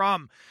operate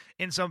from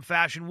in some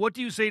fashion. What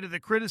do you say to the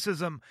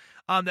criticism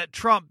that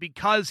Trump,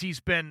 because he's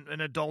been an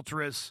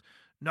adulterous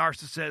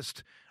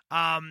narcissist,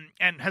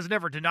 and has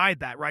never denied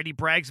that, right? He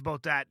brags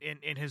about that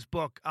in his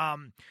book,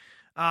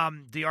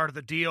 The Art of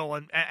the Deal,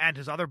 and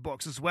his other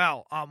books as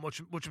well,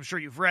 which I'm sure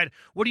you've read.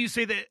 What do you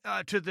say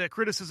that to the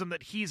criticism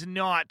that he's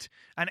not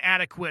an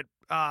adequate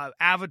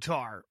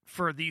avatar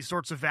for these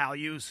sorts of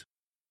values?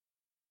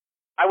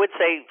 I would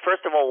say,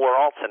 first of all, we're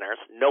all sinners.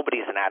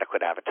 Nobody's an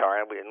adequate avatar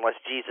unless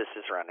Jesus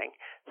is running.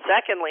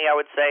 Secondly, I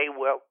would say,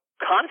 well,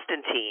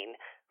 Constantine,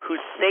 who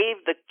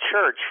saved the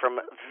church from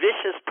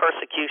vicious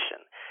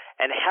persecution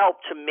and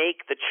helped to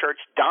make the church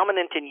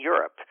dominant in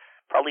Europe,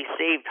 probably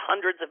saved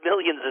hundreds of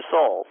millions of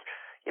souls.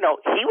 He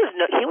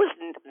was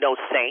no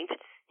saint.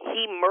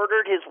 He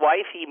murdered his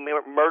wife. He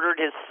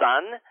murdered his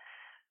son.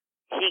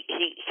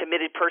 He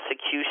committed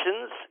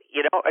persecutions.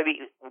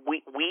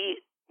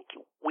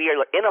 We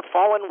are in a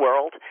fallen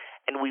world,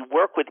 and we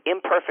work with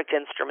imperfect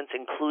instruments,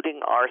 including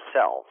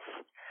ourselves.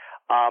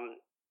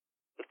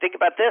 think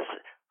about this.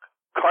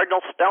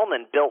 Cardinal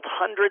Spellman built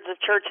hundreds of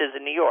churches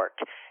in New York.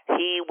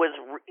 He was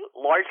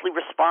largely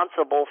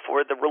responsible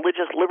for the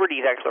Religious Liberty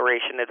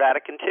Declaration at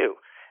Vatican II.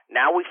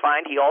 Now we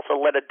find he also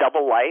led a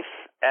double life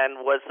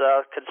and was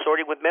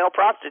consorting with male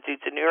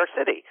prostitutes in New York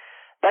City.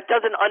 That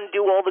doesn't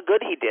undo all the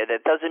good he did.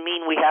 It doesn't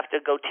mean we have to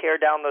go tear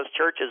down those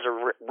churches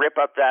or rip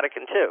up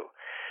Vatican II.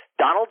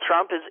 Donald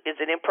Trump is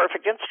an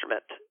imperfect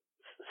instrument.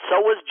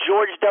 So was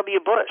George W.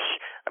 Bush.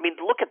 I mean,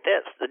 look at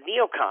this. The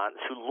neocons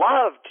who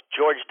loved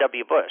George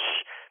W. Bush,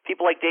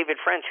 people like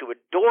David French who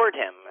adored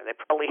him, and they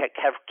probably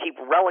keep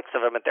relics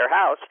of him at their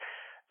house.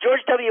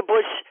 George W.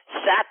 Bush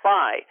sat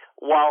by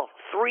while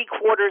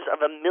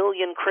 750,000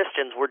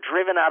 Christians were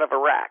driven out of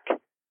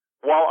Iraq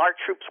while our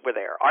troops were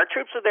there. Our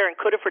troops were there and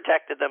could have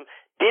protected them,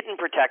 didn't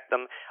protect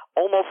them.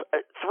 Almost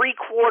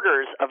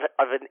 3/4 of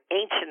an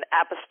ancient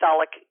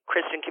apostolic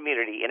Christian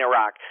community in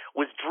Iraq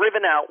was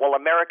driven out while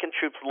American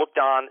troops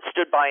looked on,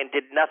 stood by, and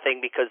did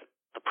nothing because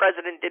the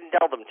president didn't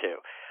tell them to.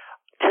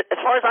 As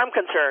far as I'm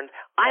concerned,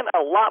 I'm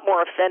a lot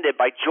more offended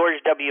by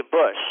George W.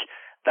 Bush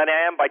than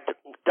I am by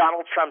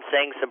Donald Trump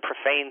saying some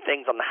profane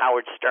things on the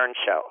Howard Stern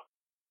show.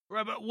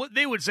 Right, but what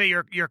they would say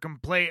you're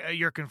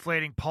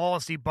conflating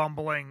policy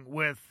bumbling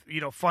with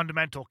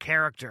fundamental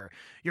character.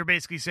 You're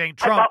basically saying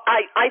Trump.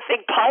 I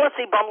think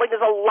policy bumbling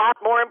is a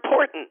lot more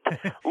important.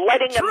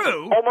 Letting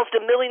almost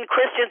 1 million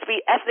Christians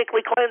be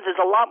ethnically cleansed is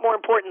a lot more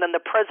important than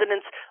the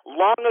president's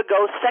long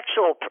ago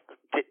sexual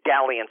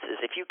dalliances.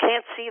 If you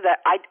can't see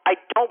that, I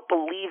don't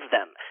believe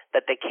them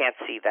that they can't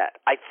see that.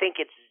 I think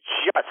it's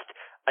just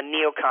a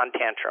neocon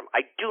tantrum.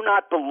 I do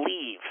not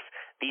believe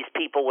these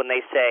people when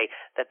they say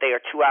that they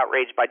are too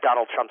outraged by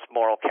Donald Trump's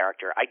moral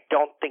character. I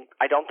don't think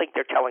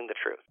they're telling the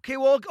truth. Okay,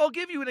 well, I'll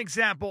give you an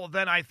example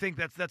then I think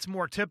that's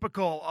more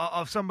typical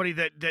of somebody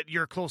that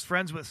you're close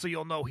friends with, so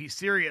you'll know he's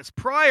serious.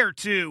 Prior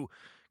to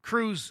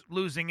Cruz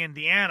losing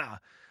Indiana,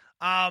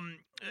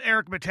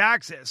 Eric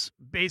Metaxas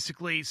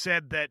basically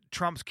said that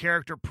Trump's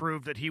character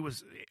proved that he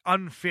was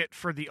unfit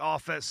for the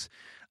office.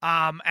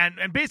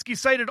 And basically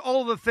cited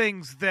all of the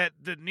things that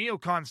the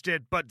neocons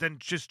did, but then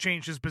just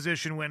changed his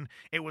position when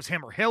it was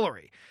him or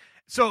Hillary.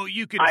 So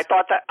you could. I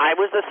thought that I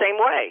was the same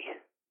way.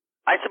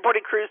 I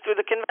supported Cruz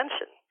through the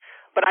convention,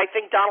 but I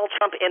think Donald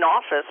Trump in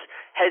office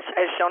has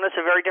shown us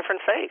a very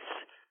different face.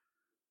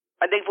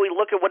 I think if we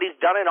look at what he's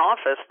done in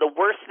office, the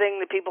worst thing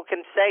that people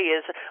can say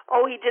is,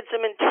 "Oh, he did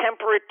some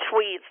intemperate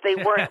tweets. They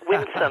weren't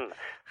winsome."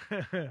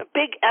 A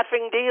big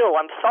effing deal.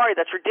 I'm sorry,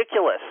 that's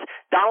ridiculous.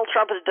 Donald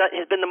Trump has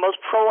been the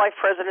most pro-life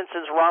president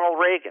since Ronald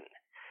Reagan.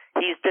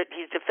 He's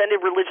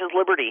defended religious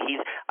liberty.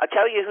 I'll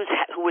tell you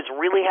who was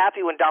really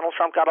happy when Donald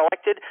Trump got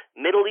elected: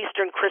 Middle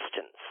Eastern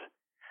Christians.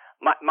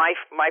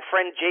 My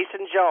friend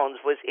Jason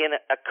Jones was in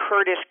a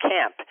Kurdish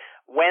camp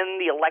when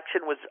the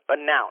election was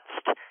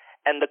announced.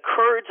 And the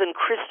Kurds and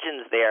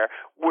Christians there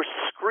were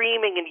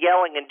screaming and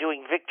yelling and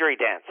doing victory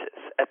dances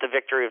at the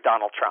victory of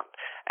Donald Trump.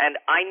 And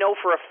I know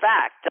for a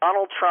fact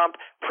Donald Trump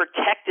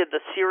protected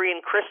the Syrian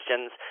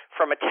Christians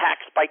from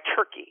attacks by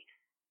Turkey.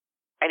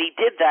 And he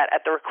did that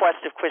at the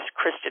request of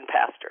Christian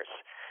pastors.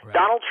 Right.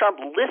 Donald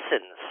Trump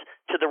listens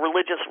to the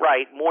religious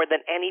right more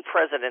than any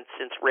president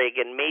since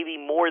Reagan,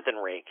 maybe more than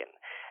Reagan.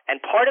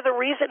 And part of the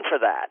reason for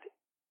that,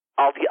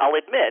 I'll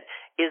admit,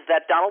 is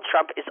that Donald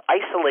Trump is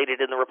isolated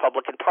in the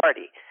Republican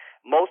Party.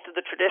 Most of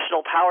the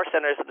traditional power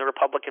centers in the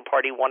Republican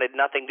Party wanted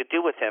nothing to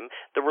do with him.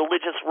 The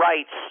religious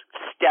rights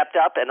stepped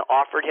up and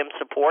offered him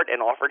support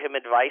and offered him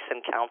advice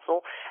and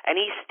counsel, and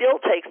he still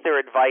takes their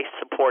advice,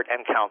 support,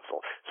 and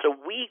counsel. So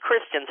we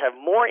Christians have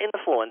more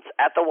influence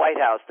at the White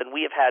House than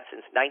we have had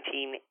since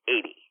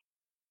 1980.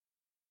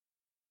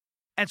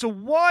 And so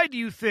why do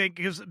you think,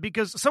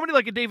 because somebody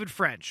like a David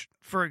French,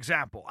 for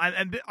example,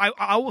 and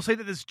I will say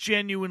that this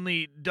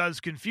genuinely does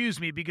confuse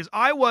me, because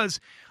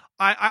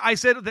I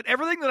said that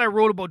everything that I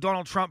wrote about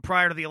Donald Trump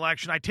prior to the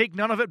election, I take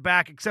none of it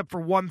back except for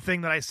one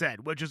thing that I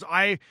said, which is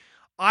I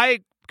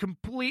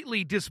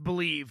completely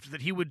disbelieved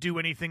that he would do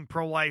anything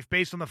pro-life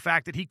based on the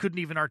fact that he couldn't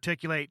even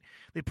articulate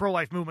the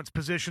pro-life movement's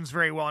positions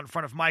very well in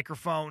front of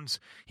microphones.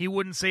 He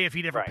wouldn't say if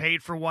he'd ever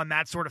paid for one,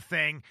 that sort of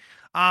thing.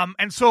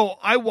 And so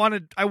I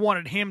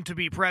wanted him to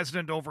be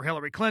president over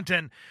Hillary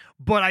Clinton,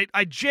 but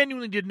I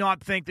genuinely did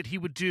not think that he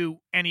would do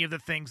any of the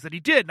things that he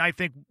did. And I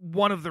think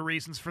one of the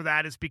reasons for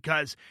that is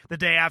because the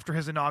day after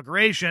his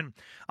inauguration,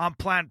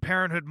 Planned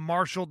Parenthood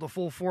marshaled the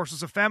full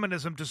forces of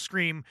feminism to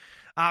scream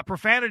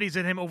profanities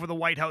at him over the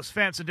White House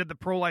fence and did the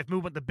pro-life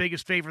movement the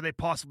biggest favor they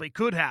possibly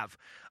could have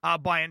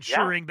by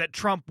ensuring that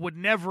Trump would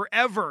never,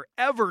 ever,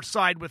 ever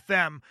side with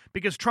them,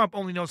 because Trump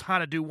only knows how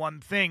to do one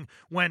thing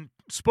when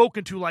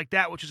spoken to like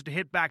that, which is to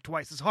hit back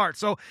twice as hard.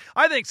 So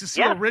I think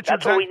Cecile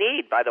Richards... that's what we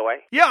need, by the way.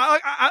 Yeah,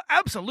 I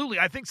absolutely.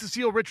 I think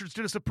Cecile Richards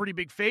did us a pretty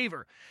big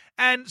favor.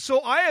 And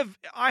so I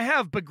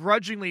have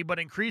begrudgingly but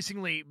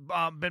increasingly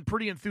been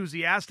pretty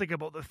enthusiastic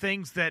about the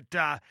things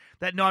that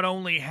not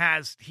only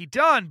has he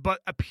done,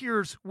 but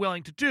appears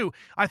willing to do.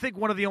 I think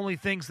one of the only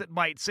things that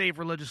might save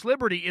religious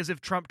liberty is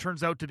if Trump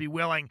turns out to be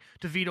willing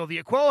to veto the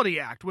Equality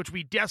Act, which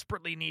we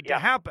desperately need to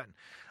happen.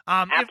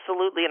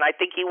 Absolutely, and I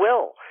think he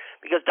will,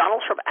 because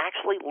Donald Trump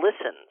actually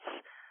listens,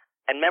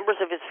 and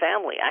members of his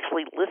family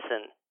actually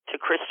listen to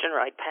Christian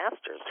right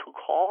pastors who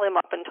call him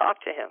up and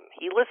talk to him.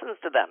 He listens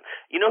to them.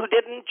 You know who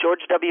didn't? George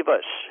W.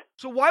 Bush.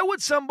 So why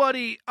would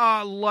somebody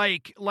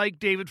like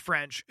David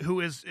French, who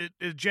is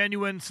a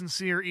genuine,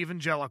 sincere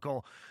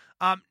evangelical,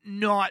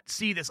 not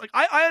see this? Like,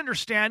 I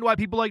understand why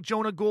people like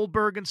Jonah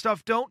Goldberg and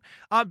stuff don't,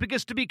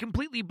 because to be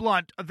completely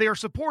blunt, they are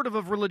supportive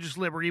of religious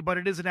liberty, but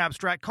it is an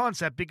abstract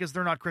concept because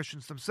they're not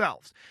Christians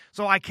themselves.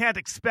 So I can't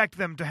expect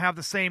them to have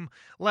the same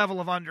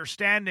level of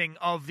understanding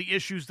of the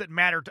issues that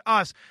matter to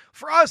us.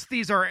 For us,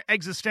 these are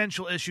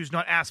existential issues,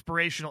 not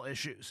aspirational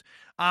issues.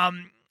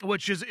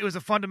 It was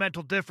a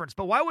fundamental difference.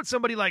 But why would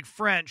somebody like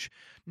French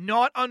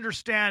not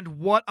understand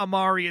what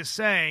Amari is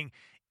saying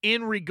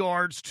in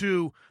regards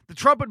to the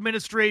Trump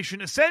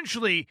administration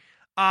essentially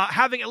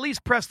having at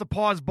least pressed the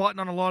pause button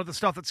on a lot of the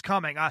stuff that's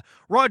coming?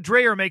 Rod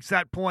Dreher makes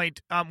that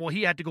point.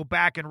 He had to go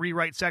back and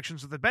rewrite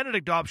sections of the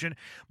Benedict option,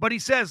 but he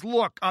says,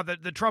 look,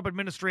 the Trump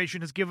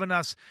administration has given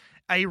us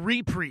a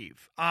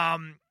reprieve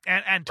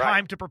and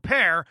time to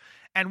prepare.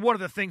 And one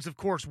of the things, of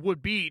course,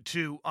 would be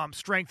to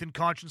strengthen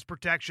conscience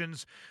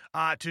protections,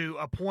 to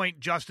appoint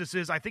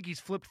justices. I think he's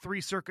flipped 3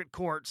 circuit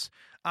courts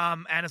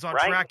and is on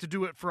track to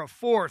do it for a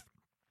 4th.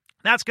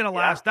 That's going to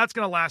last. That's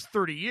going to last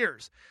 30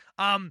 years.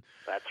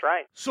 That's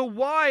right. So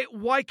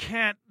why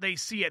can't they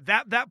see it?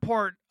 That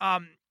part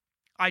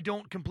I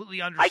don't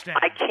completely understand.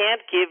 I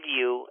can't give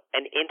you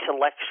an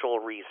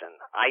intellectual reason.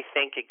 I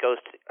think it goes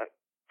to,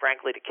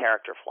 frankly, to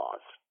character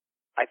flaws.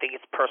 I think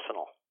it's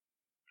personal.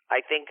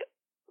 I think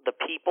the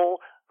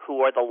people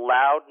who are the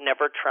loud,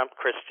 never Trump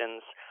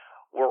Christians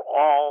were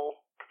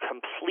all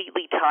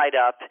completely tied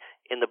up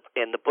in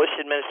the Bush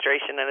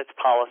administration and its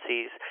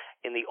policies,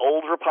 in the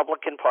old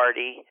Republican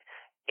Party,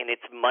 in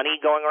its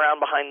money going around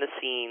behind the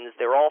scenes.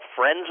 They're all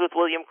friends with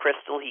William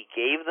Kristol. He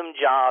gave them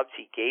jobs.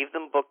 He gave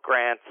them book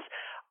grants.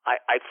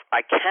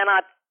 I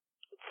cannot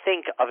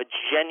think of a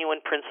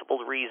genuine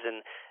principled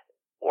reason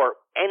or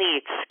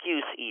any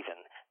excuse even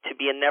to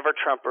be a never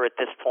Trumper at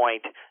this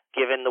point,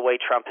 given the way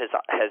Trump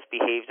has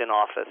behaved in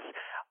office.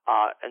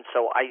 And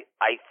so I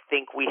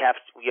think you have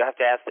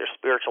to ask their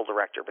spiritual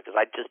director, because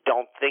I just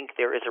don't think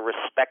there is a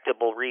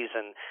respectable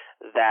reason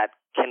that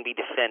can be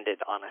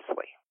defended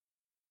honestly.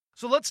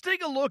 So let's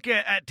take a look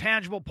at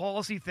tangible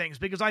policy things,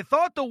 because I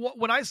thought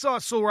when I saw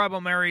Sohrab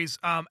Ahmari's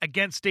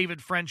Against David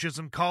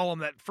Frenchism column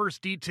that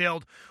first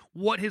detailed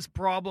what his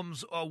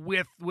problems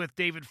with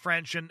David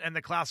French and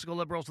the classical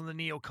liberals and the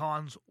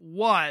neocons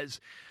was,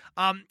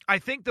 I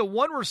think the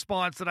one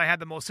response that I had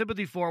the most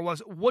sympathy for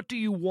was, what do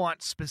you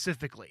want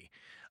specifically?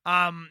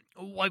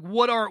 Like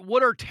what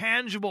are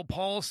tangible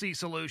policy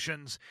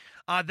solutions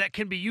that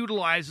can be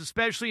utilized,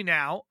 especially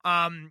now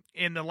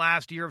in the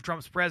last year of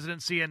Trump's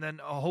presidency, and then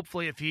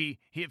hopefully if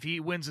he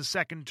wins a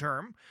second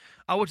term,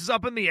 which is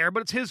up in the air,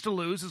 but it's his to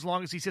lose as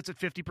long as he sits at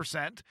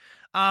 50%.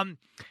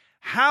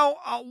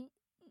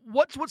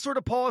 What sort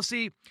of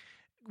policy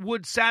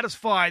would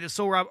satisfy the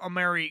Sohrab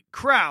Ahmari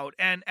crowd?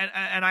 And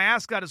I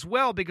ask that as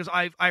well because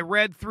I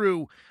read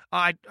through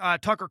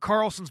Tucker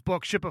Carlson's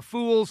book Ship of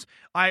Fools.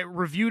 I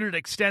reviewed it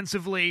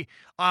extensively.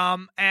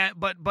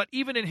 But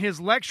even in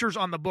his lectures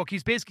on the book,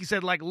 he's basically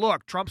said, like,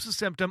 look, Trump's a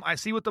symptom. I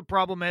see what the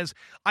problem is.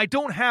 I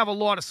don't have a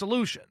lot of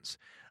solutions.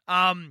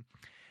 And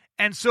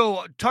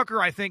so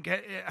Tucker, I think,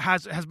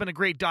 has been a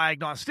great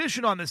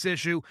diagnostician on this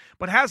issue,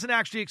 but hasn't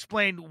actually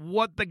explained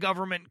what the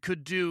government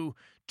could do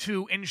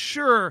to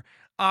ensure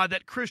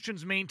that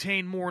Christians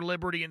maintain more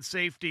liberty and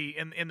safety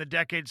in the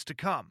decades to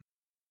come.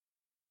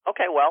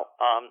 Okay, well,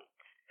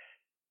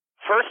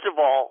 first of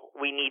all,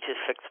 we need to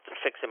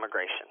fix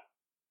immigration.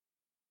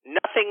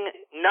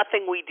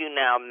 Nothing we do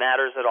now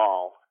matters at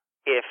all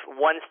if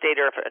one state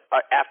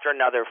after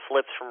another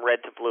flips from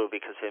red to blue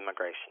because of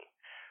immigration.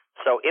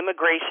 So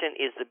immigration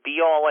is the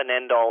be-all and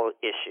end-all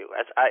issue.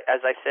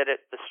 As I said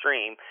at the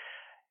stream,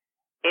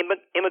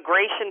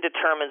 immigration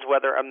determines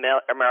whether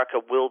America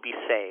will be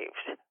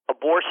saved.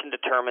 Abortion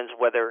determines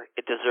whether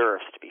it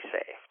deserves to be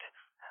saved.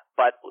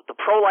 But the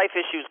pro-life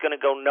issue is going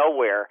to go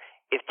nowhere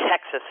if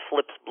Texas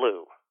flips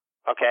blue,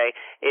 okay?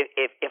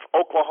 If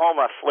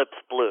Oklahoma flips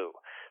blue.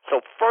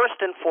 So first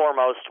and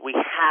foremost, we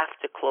have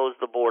to close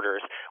the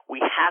borders.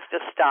 We have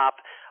to stop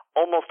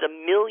almost 1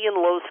 million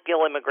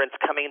low-skill immigrants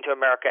coming into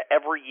America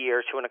every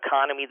year to an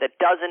economy that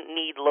doesn't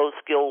need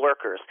low-skill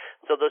workers.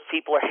 So those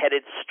people are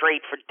headed straight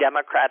for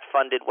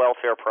Democrat-funded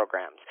welfare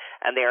programs,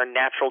 and they are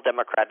natural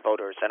Democrat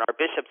voters. And our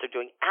bishops are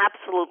doing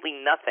absolutely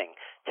nothing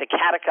to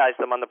catechize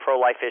them on the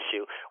pro-life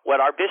issue.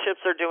 What our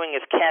bishops are doing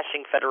is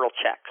cashing federal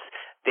checks.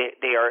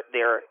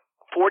 They're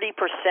 40%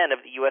 of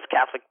the U.S.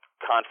 Catholic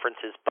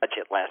Conference's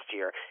budget last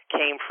year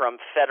came from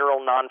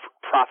federal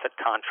nonprofit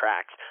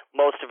contracts,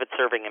 most of it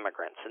serving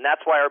immigrants. And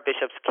that's why our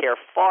bishops care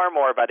far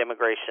more about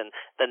immigration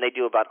than they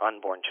do about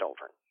unborn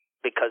children.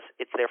 because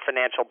it's their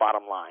financial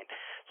bottom line.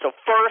 So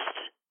first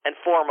and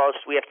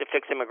foremost, we have to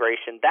fix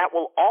immigration. That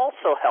will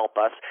also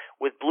help us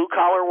with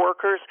blue-collar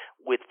workers,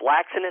 with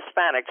blacks and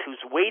Hispanics,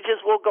 whose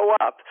wages will go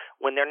up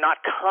when they're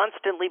not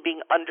constantly being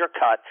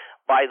undercut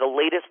by the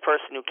latest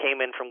person who came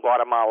in from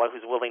Guatemala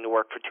who's willing to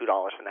work for $2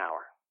 an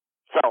hour.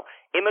 So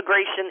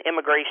immigration,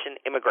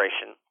 immigration,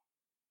 immigration.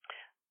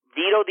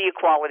 Veto the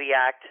Equality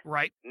Act.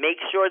 Right.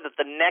 Make sure that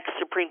the next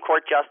Supreme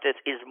Court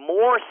justice is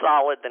more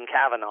solid than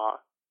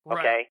Kavanaugh.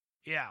 Okay? Right.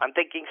 Yeah. I'm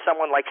thinking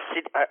someone like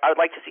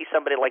I'd like to see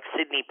somebody like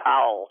Sidney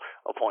Powell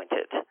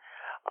appointed,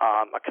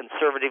 a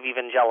conservative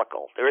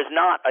evangelical. There is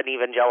not an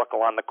evangelical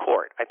on the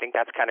court. I think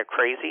that's kind of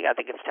crazy. I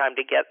think it's time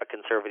to get a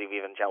conservative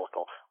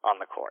evangelical on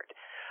the court.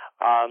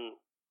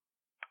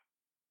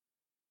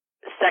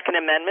 Second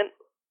Amendment,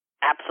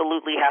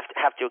 absolutely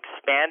have to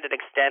expand and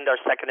extend our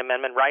Second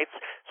Amendment rights.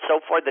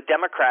 So far, the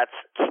Democrats,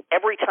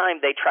 every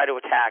time they try to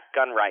attack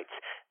gun rights,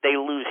 they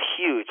lose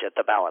huge at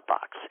the ballot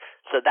box.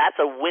 So that's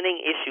a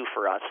winning issue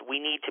for us.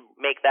 We need to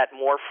make that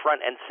more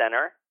front and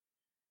center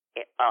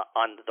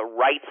on the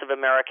rights of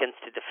Americans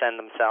to defend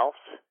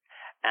themselves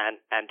and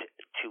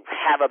to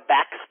have a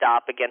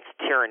backstop against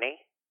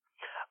tyranny.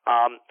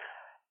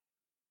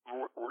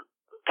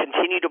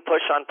 Continue to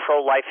push on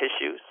pro-life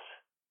issues.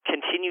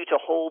 Continue to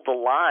hold the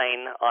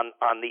line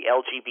on the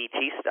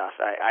LGBT stuff.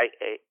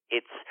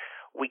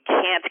 We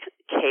can't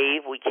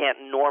cave. We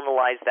can't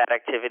normalize that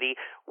activity.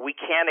 We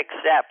can't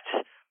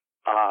accept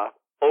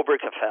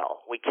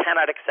Obergefell. We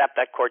cannot accept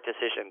that court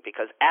decision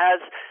because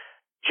as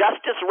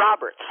Justice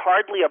Roberts,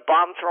 hardly a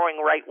bomb-throwing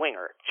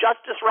right-winger,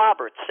 Justice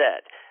Roberts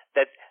said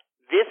that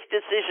this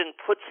decision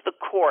puts the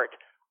court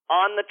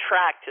on the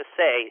track to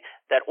say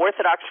that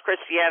Orthodox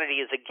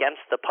Christianity is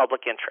against the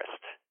public interest.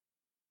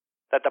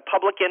 That the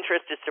public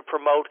interest is to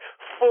promote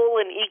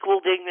full and equal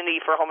dignity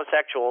for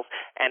homosexuals,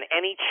 and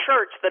any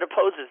church that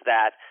opposes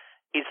that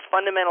is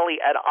fundamentally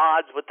at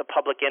odds with the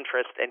public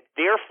interest and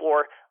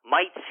therefore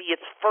might see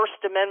its First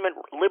Amendment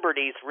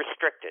liberties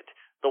restricted.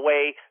 The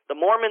way the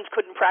Mormons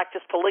couldn't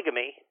practice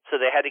polygamy, so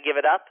they had to give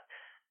it up.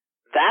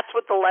 That's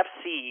what the left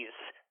sees.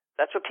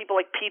 That's what people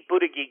like Pete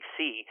Buttigieg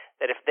see,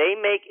 that if they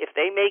make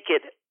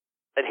it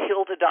a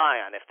hill to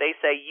die on, if they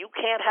say you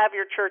can't have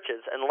your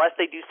churches unless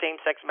they do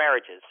same-sex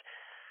marriages,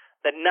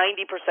 that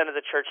 90% of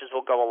the churches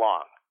will go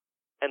along.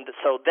 And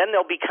so then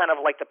they'll be kind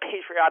of like the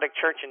patriotic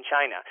church in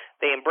China.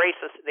 They embrace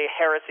the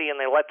heresy and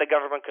they let the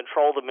government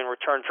control them in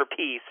return for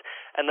peace,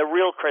 and the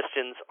real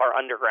Christians are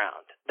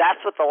underground. That's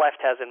what the left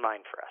has in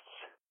mind for us.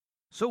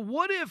 So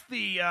what if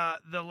the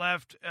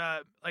left,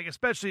 like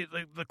especially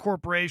the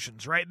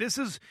corporations, right? This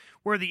is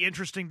where the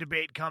interesting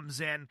debate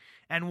comes in,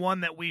 and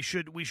one that we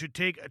should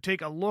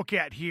take a look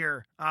at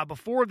here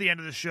before the end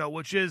of the show,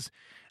 which is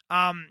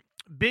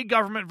big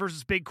government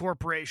versus big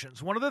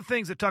corporations. One of the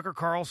things that Tucker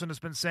Carlson has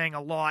been saying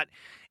a lot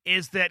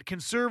is that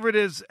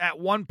conservatives at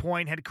one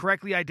point had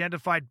correctly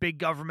identified big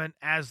government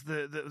as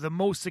the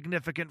most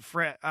significant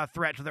threat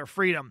to their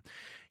freedom.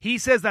 He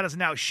says that has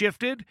now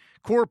shifted.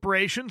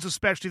 Corporations,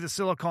 especially the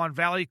Silicon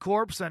Valley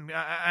Corps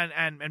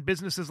and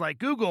businesses like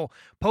Google,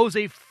 pose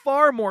a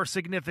far more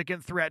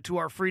significant threat to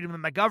our freedom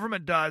than the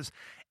government does,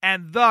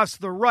 and thus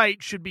the right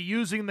should be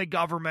using the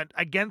government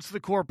against the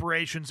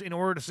corporations in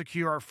order to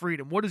secure our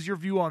freedom. What is your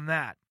view on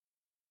that?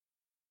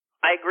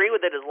 I agree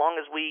with it as long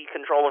as we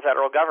control the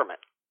federal government.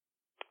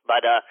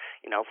 But,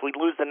 if we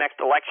lose the next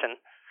election,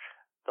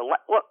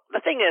 the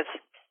thing is,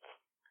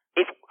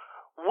 if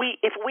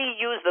we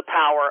use the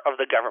power of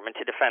the government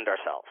to defend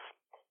ourselves,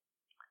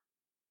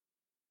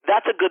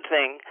 that's a good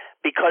thing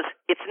because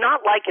it's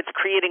not like it's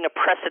creating a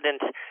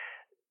precedent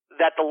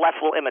that the left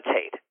will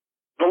imitate.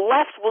 The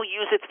left will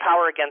use its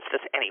power against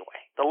us anyway.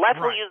 The left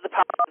will use the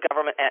power of the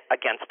government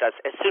against us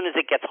as soon as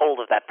it gets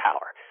hold of that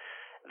power.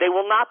 They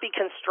will not be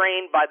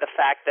constrained by the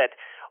fact that,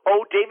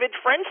 David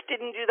French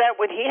didn't do that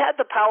when he had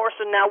the power,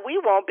 so now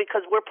we won't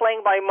because we're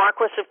playing by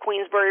Marquis of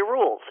Queensberry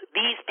rules.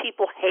 These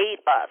people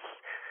hate us.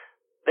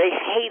 They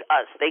hate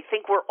us. They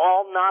think we're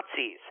all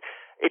Nazis.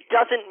 It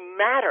doesn't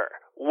matter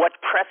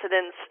what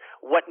precedents,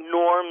 what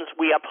norms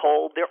we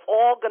uphold. They're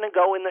all going to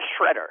go in the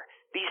shredder.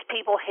 These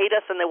people hate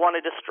us and they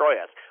want to destroy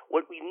us.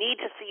 What we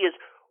need to see is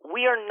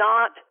we are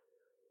not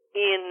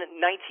in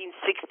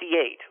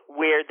 1968,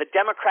 where the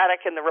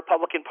Democratic and the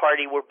Republican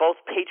Party were both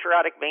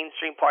patriotic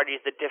mainstream parties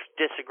that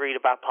disagreed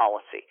about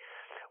policy.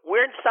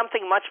 We're in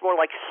something much more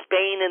like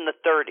Spain in the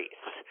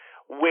 30s,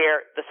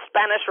 where the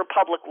Spanish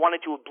Republic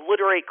wanted to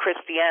obliterate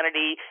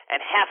Christianity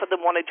and half of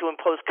them wanted to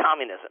impose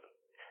communism.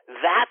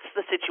 That's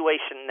the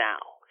situation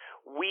now.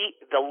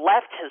 The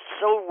left has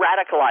so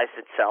radicalized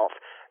itself,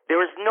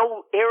 there is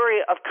no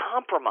area of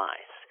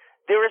compromise.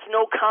 There is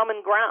no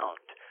common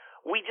ground.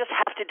 We just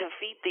have to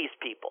defeat these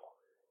people.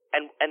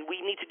 And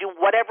we need to do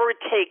whatever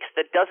it takes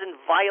that doesn't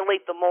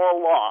violate the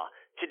moral law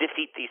to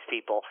defeat these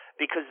people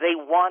because they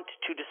want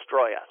to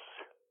destroy us.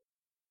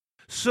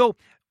 So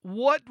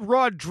what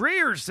Rod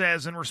Dreher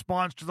says in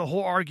response to the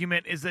whole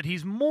argument is that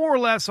he's more or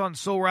less on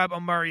Sohrab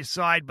Ahmari's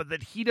side, but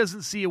that he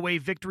doesn't see a way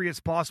victory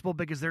is possible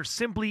because there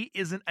simply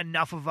isn't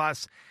enough of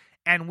us,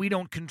 and we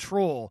don't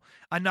control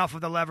enough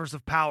of the levers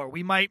of power.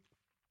 We might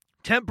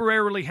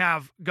temporarily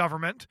have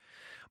government,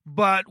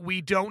 but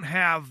we don't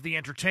have the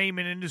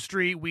entertainment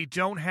industry. We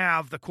don't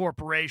have the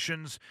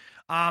corporations.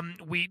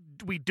 We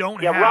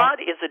don't have...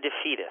 Rod is a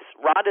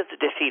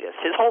defeatist.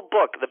 His whole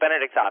book, The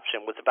Benedict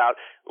Option, was about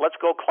let's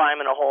go climb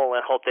in a hole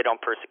and hope they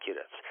don't persecute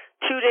us.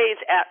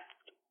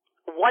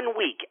 1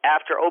 week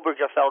after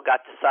Obergefell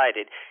got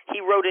decided, he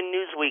wrote in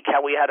Newsweek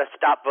how we had to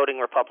stop voting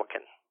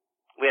Republican.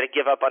 We had to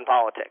give up on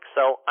politics.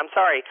 So I'm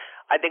sorry.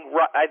 I think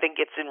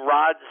it's in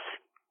Rod's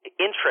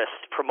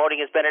interest,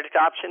 promoting his Benedict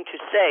Option, to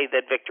say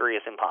that victory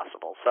is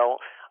impossible. So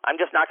I'm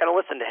just not going to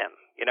listen to him.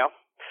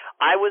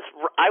 I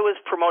was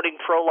promoting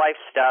pro-life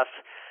stuff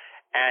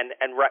and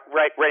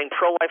writing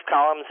pro-life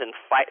columns and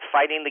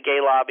fighting the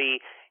gay lobby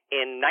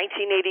in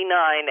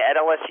 1989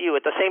 at LSU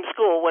at the same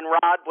school when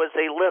Rod was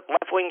a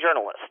left-wing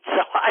journalist.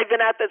 So I've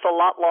been at this a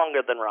lot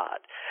longer than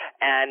Rod.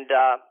 And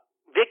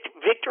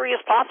victory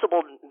is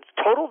possible.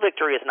 Total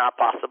victory is not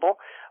possible.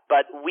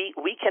 But we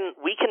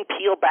can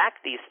peel back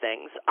these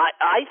things.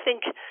 I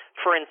think,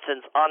 for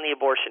instance, on the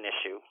abortion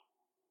issue,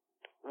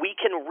 we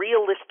can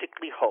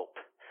realistically hope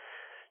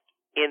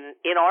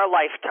in our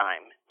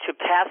lifetime to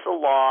pass a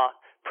law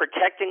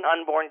protecting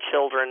unborn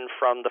children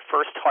from the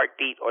first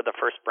heartbeat or the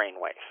first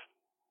brainwave.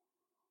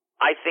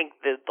 I think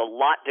that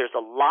there's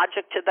a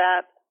logic to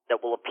that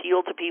will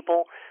appeal to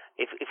people.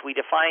 If we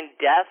define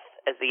death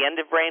as the end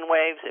of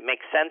brainwaves, it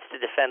makes sense to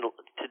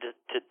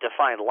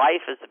define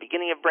life as the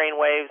beginning of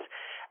brainwaves.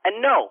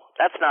 And no,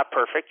 that's not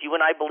perfect. You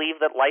and I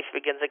believe that life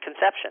begins at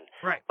conception.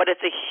 Right. But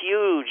it's a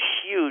huge,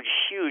 huge,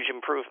 huge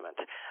improvement.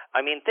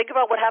 I mean, think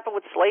about what happened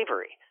with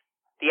slavery.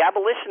 The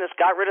abolitionists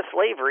got rid of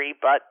slavery,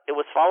 but it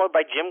was followed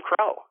by Jim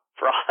Crow.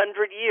 For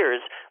 100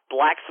 years,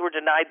 blacks were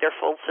denied their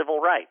full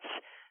civil rights.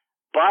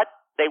 But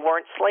they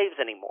weren't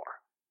slaves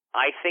anymore.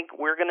 I think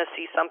we're going to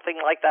see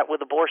something like that with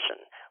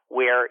abortion,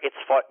 where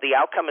the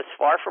outcome is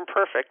far from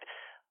perfect,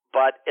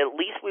 but at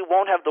least we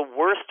won't have the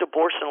worst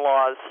abortion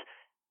laws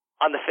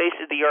on the face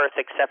of the earth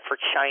except for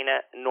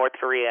China, North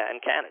Korea,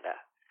 and Canada.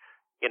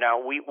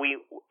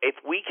 If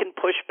we can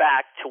push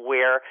back to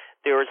where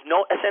there is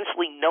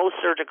essentially no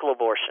surgical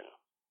abortion,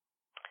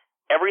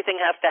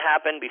 everything has to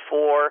happen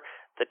before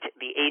the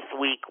 8th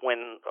week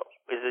when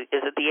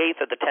is it the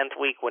 8th or the 10th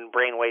week when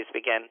brainwaves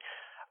begin.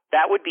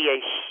 That would be a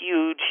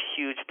huge,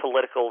 huge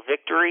political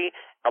victory,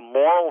 a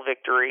moral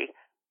victory,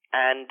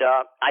 and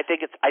I think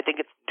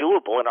it's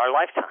doable in our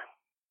lifetime.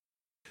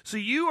 So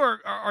you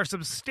are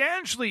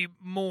substantially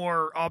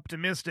more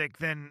optimistic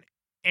than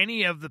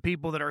any of the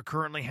people that are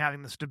currently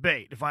having this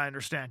debate, if I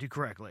understand you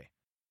correctly.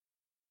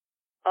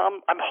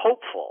 I'm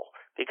hopeful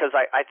because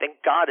I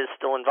think God is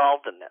still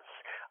involved in this.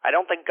 I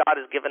don't think God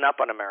has given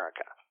up on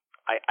America.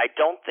 I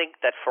don't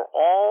think that for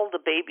all the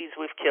babies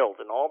we've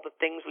killed and all the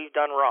things we've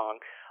done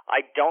wrong,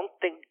 I don't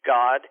think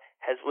God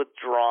has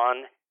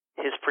withdrawn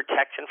his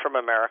protection from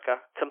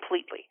America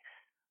completely.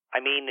 I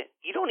mean,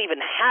 you don't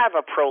even have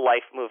a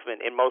pro-life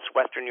movement in most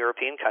Western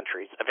European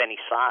countries of any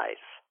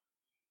size.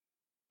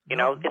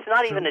 It's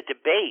not even a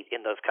debate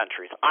in those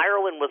countries.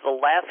 Ireland was the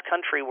last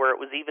country where it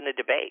was even a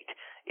debate.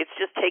 It's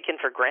just taken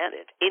for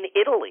granted. In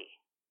Italy,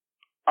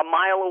 a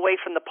mile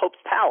away from the Pope's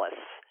palace,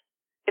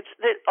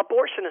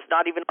 abortion is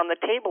not even on the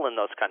table in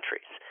those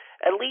countries.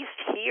 At least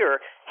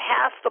here,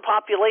 half the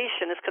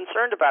population is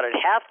concerned about it.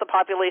 Half the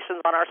population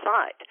is on our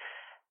side.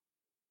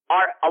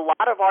 A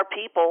lot of our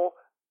people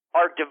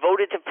are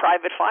devoted to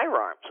private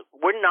firearms.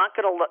 We're not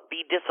going to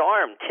be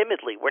disarmed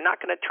timidly. We're not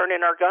going to turn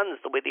in our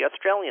guns the way the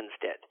Australians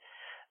did.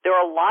 There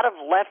are a lot of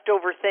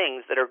leftover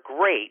things that are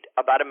great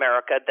about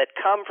America that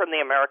come from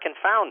the American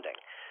founding.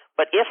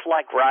 But if,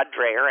 like Rod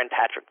Dreher and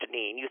Patrick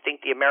Deneen, you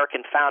think the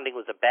American founding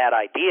was a bad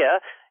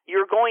idea,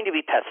 you're going to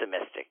be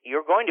pessimistic.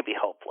 You're going to be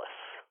hopeless.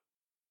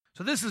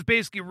 So this is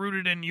basically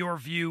rooted in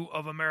your view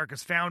of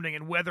America's founding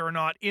and whether or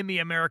not in the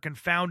American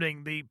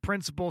founding the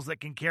principles that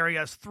can carry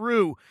us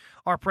through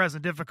our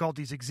present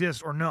difficulties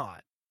exist or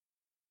not.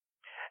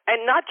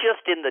 And not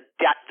just in the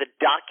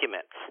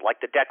documents,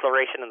 like the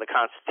Declaration and the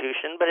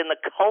Constitution, but in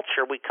the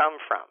culture we come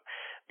from.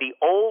 The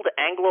old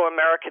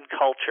Anglo-American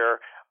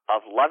culture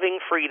of loving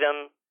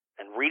freedom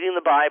and reading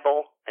the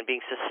Bible and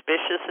being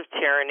suspicious of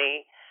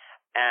tyranny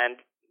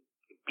and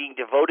being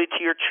devoted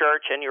to your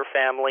church and your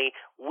family,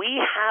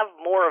 we have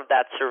more of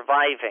that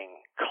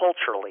surviving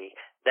culturally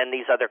than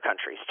these other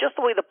countries. Just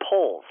the way the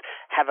Poles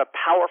have a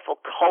powerful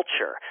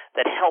culture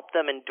that helped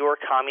them endure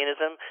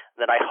communism,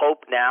 that I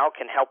hope now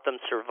can help them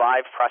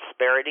survive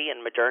prosperity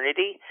and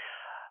modernity.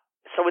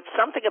 So it's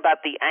something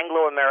about the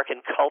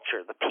Anglo-American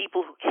culture, the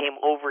people who came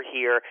over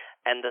here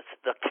and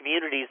the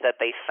communities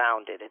that they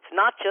founded. It's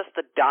not just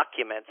the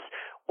documents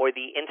or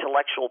the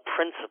intellectual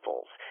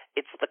principles.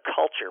 It's the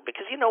culture.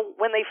 Because,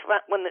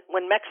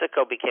 when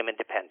Mexico became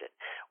independent,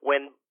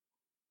 when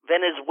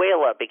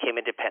Venezuela became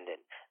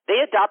independent, they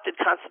adopted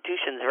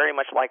constitutions very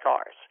much like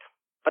ours.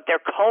 But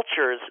their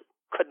cultures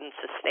couldn't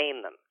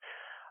sustain them.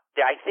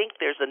 I think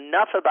there's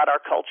enough about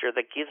our culture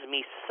that gives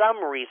me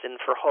some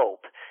reason for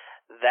hope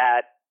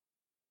that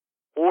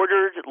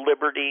ordered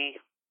liberty,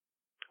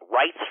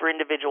 rights for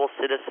individual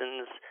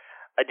citizens,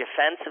 a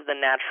defense of the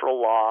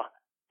natural law.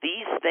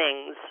 These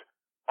things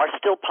are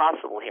still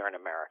possible here in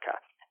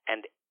America.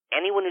 And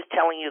anyone who's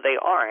telling you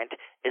they aren't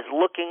is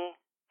looking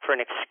for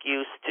an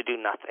excuse to do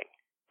nothing,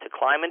 to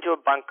climb into a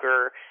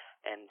bunker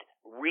and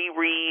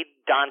reread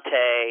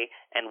Dante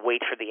and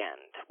wait for the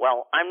end.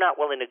 Well, I'm not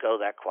willing to go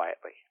that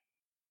quietly.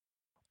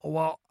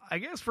 Well, I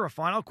guess for a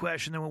final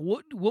question, then,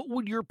 what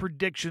would your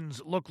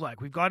predictions look like?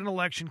 We've got an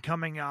election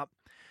coming up.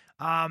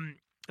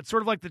 It's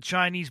sort of like the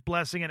Chinese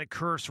blessing and a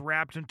curse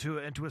wrapped into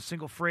a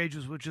single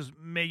phrase, which is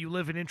 "May you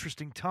live in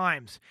interesting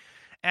times."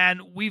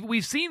 And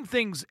we've seen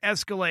things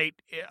escalate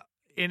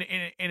in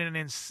an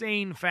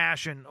insane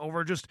fashion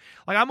over just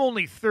like, I'm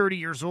only 30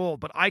 years old,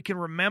 but I can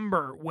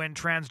remember when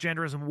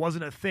transgenderism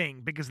wasn't a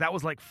thing, because that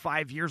was like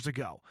 5 years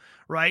ago,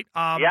 right?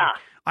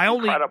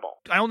 Incredible.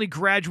 I only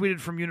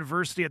graduated from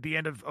university at the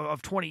end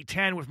of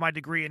 2010 with my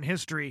degree in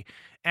history,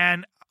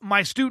 and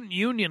my student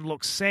union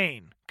looks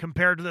sane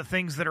compared to the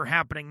things that are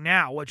happening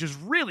now, which is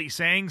really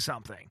saying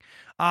something.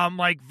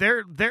 Like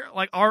they're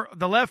like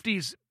the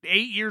lefties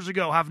 8 years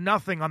ago have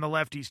nothing on the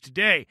lefties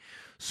today.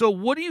 So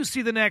what do you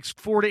see the next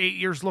 4 to 8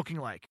 years looking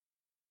like?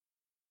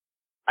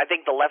 I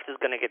think the left is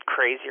going to get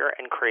crazier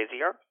and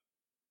crazier,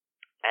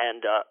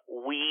 and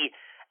we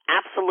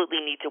absolutely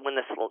need to win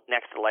this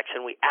next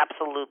election. We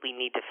absolutely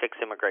need to fix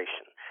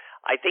immigration.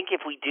 I think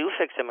if we do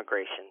fix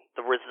immigration,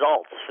 the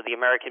results for the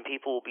American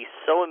people will be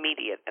so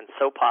immediate and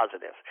so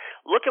positive.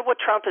 Look at what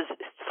Trump has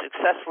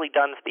successfully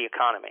done for the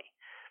economy.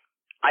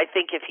 I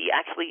think if he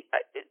actually,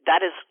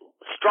 that has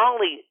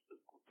strongly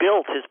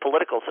built his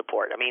political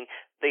support. I mean,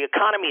 the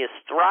economy is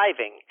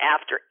thriving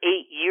after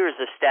 8 years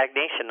of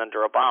stagnation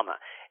under Obama.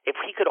 If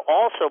he could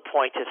also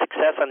point to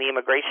success on the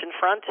immigration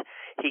front,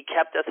 he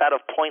kept us out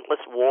of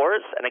pointless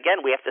wars. And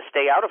again, we have to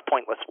stay out of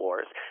pointless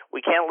wars. We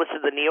can't listen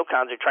to the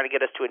neocons who are trying to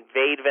get us to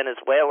invade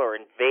Venezuela or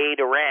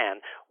invade Iran.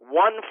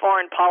 One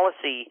foreign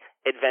policy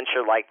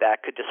adventure like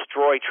that could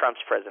destroy Trump's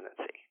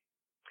presidency.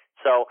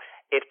 So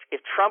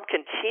if Trump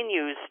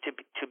continues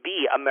to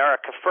be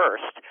America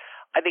first,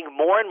 I think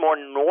more and more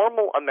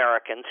normal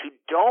Americans who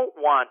don't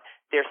want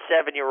their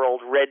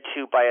 7-year-old read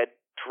to by a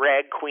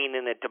drag queen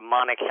in a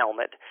demonic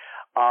helmet,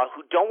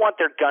 who don't want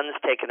their guns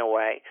taken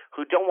away,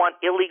 who don't want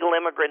illegal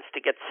immigrants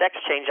to get sex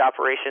change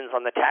operations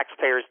on the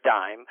taxpayer's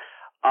dime,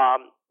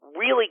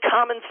 really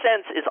common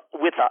sense is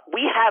with us.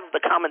 We have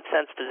the common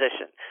sense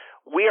position.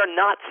 We are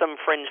not some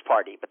fringe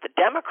party, but the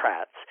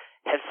Democrats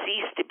have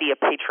ceased to be a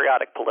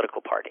patriotic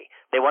political party.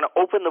 They want to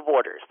open the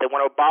borders. They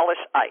want to abolish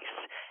ICE.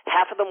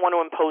 Half of them want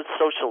to impose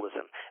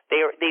socialism.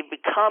 They've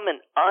become an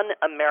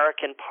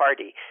un-American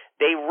party.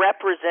 They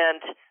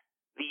represent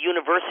the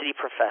university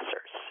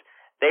professors.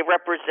 They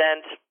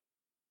represent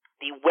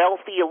the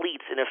wealthy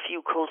elites in a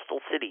few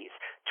coastal cities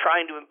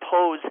trying to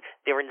impose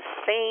their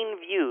insane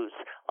views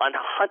on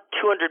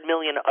 200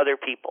 million other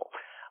people.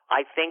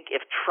 I think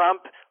if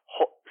Trump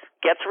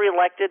gets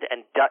reelected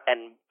and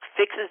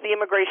fixes the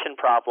immigration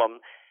problem,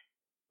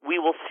 we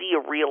will see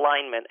a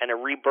realignment and a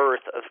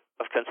rebirth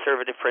of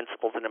conservative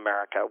principles in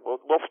America.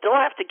 We'll still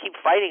have to keep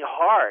fighting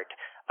hard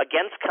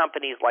against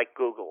companies like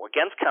Google,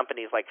 against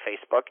companies like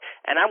Facebook,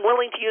 and I'm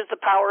willing to use the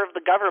power of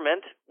the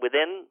government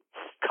within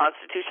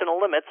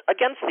constitutional limits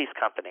against these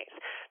companies.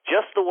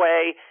 Just the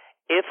way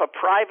if a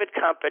private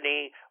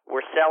company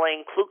were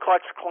selling Ku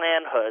Klux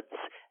Klan hoods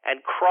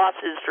and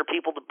crosses for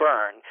people to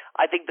burn,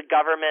 I think the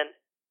government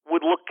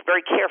would look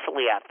very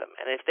carefully at them.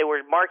 And if they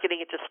were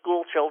marketing it to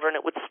school children,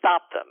 it would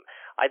stop them.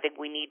 I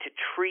think we need to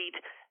treat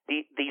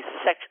these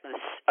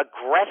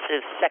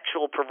aggressive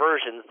sexual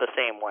perversions the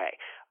same way.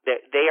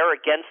 They are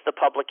against the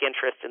public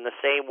interest in the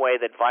same way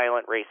that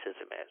violent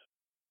racism is.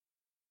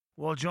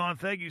 Well, John,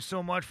 thank you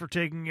so much for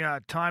taking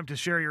time to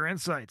share your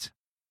insights.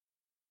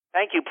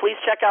 Thank you. Please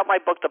check out my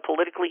book, The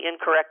Politically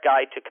Incorrect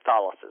Guide to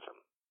Catholicism.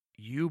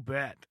 You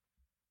bet.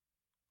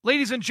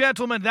 Ladies and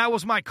gentlemen, that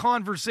was my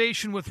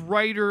conversation with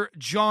writer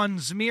John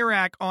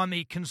Zmirak on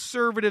the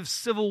conservative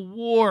civil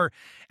war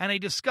and a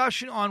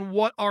discussion on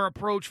what our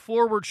approach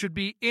forward should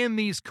be in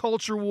these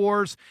culture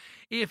wars.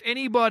 If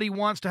anybody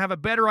wants to have a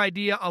better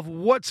idea of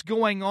what's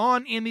going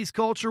on in these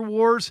culture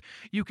wars,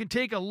 you can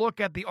take a look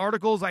at the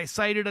articles I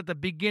cited at the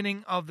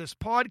beginning of this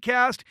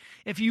podcast.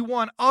 If you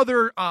want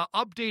other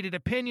updated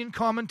opinion,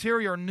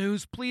 commentary, or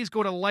news, please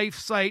go to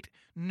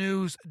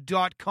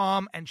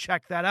lifesitenews.com and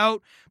check that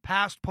out.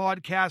 Past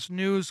podcast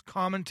news,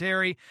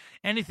 commentary,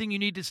 anything you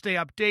need to stay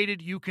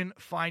updated, you can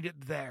find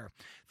it there.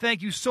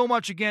 Thank you so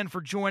much again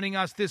for joining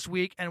us this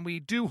week, and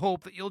we do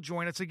hope that you'll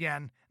join us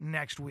again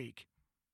next week.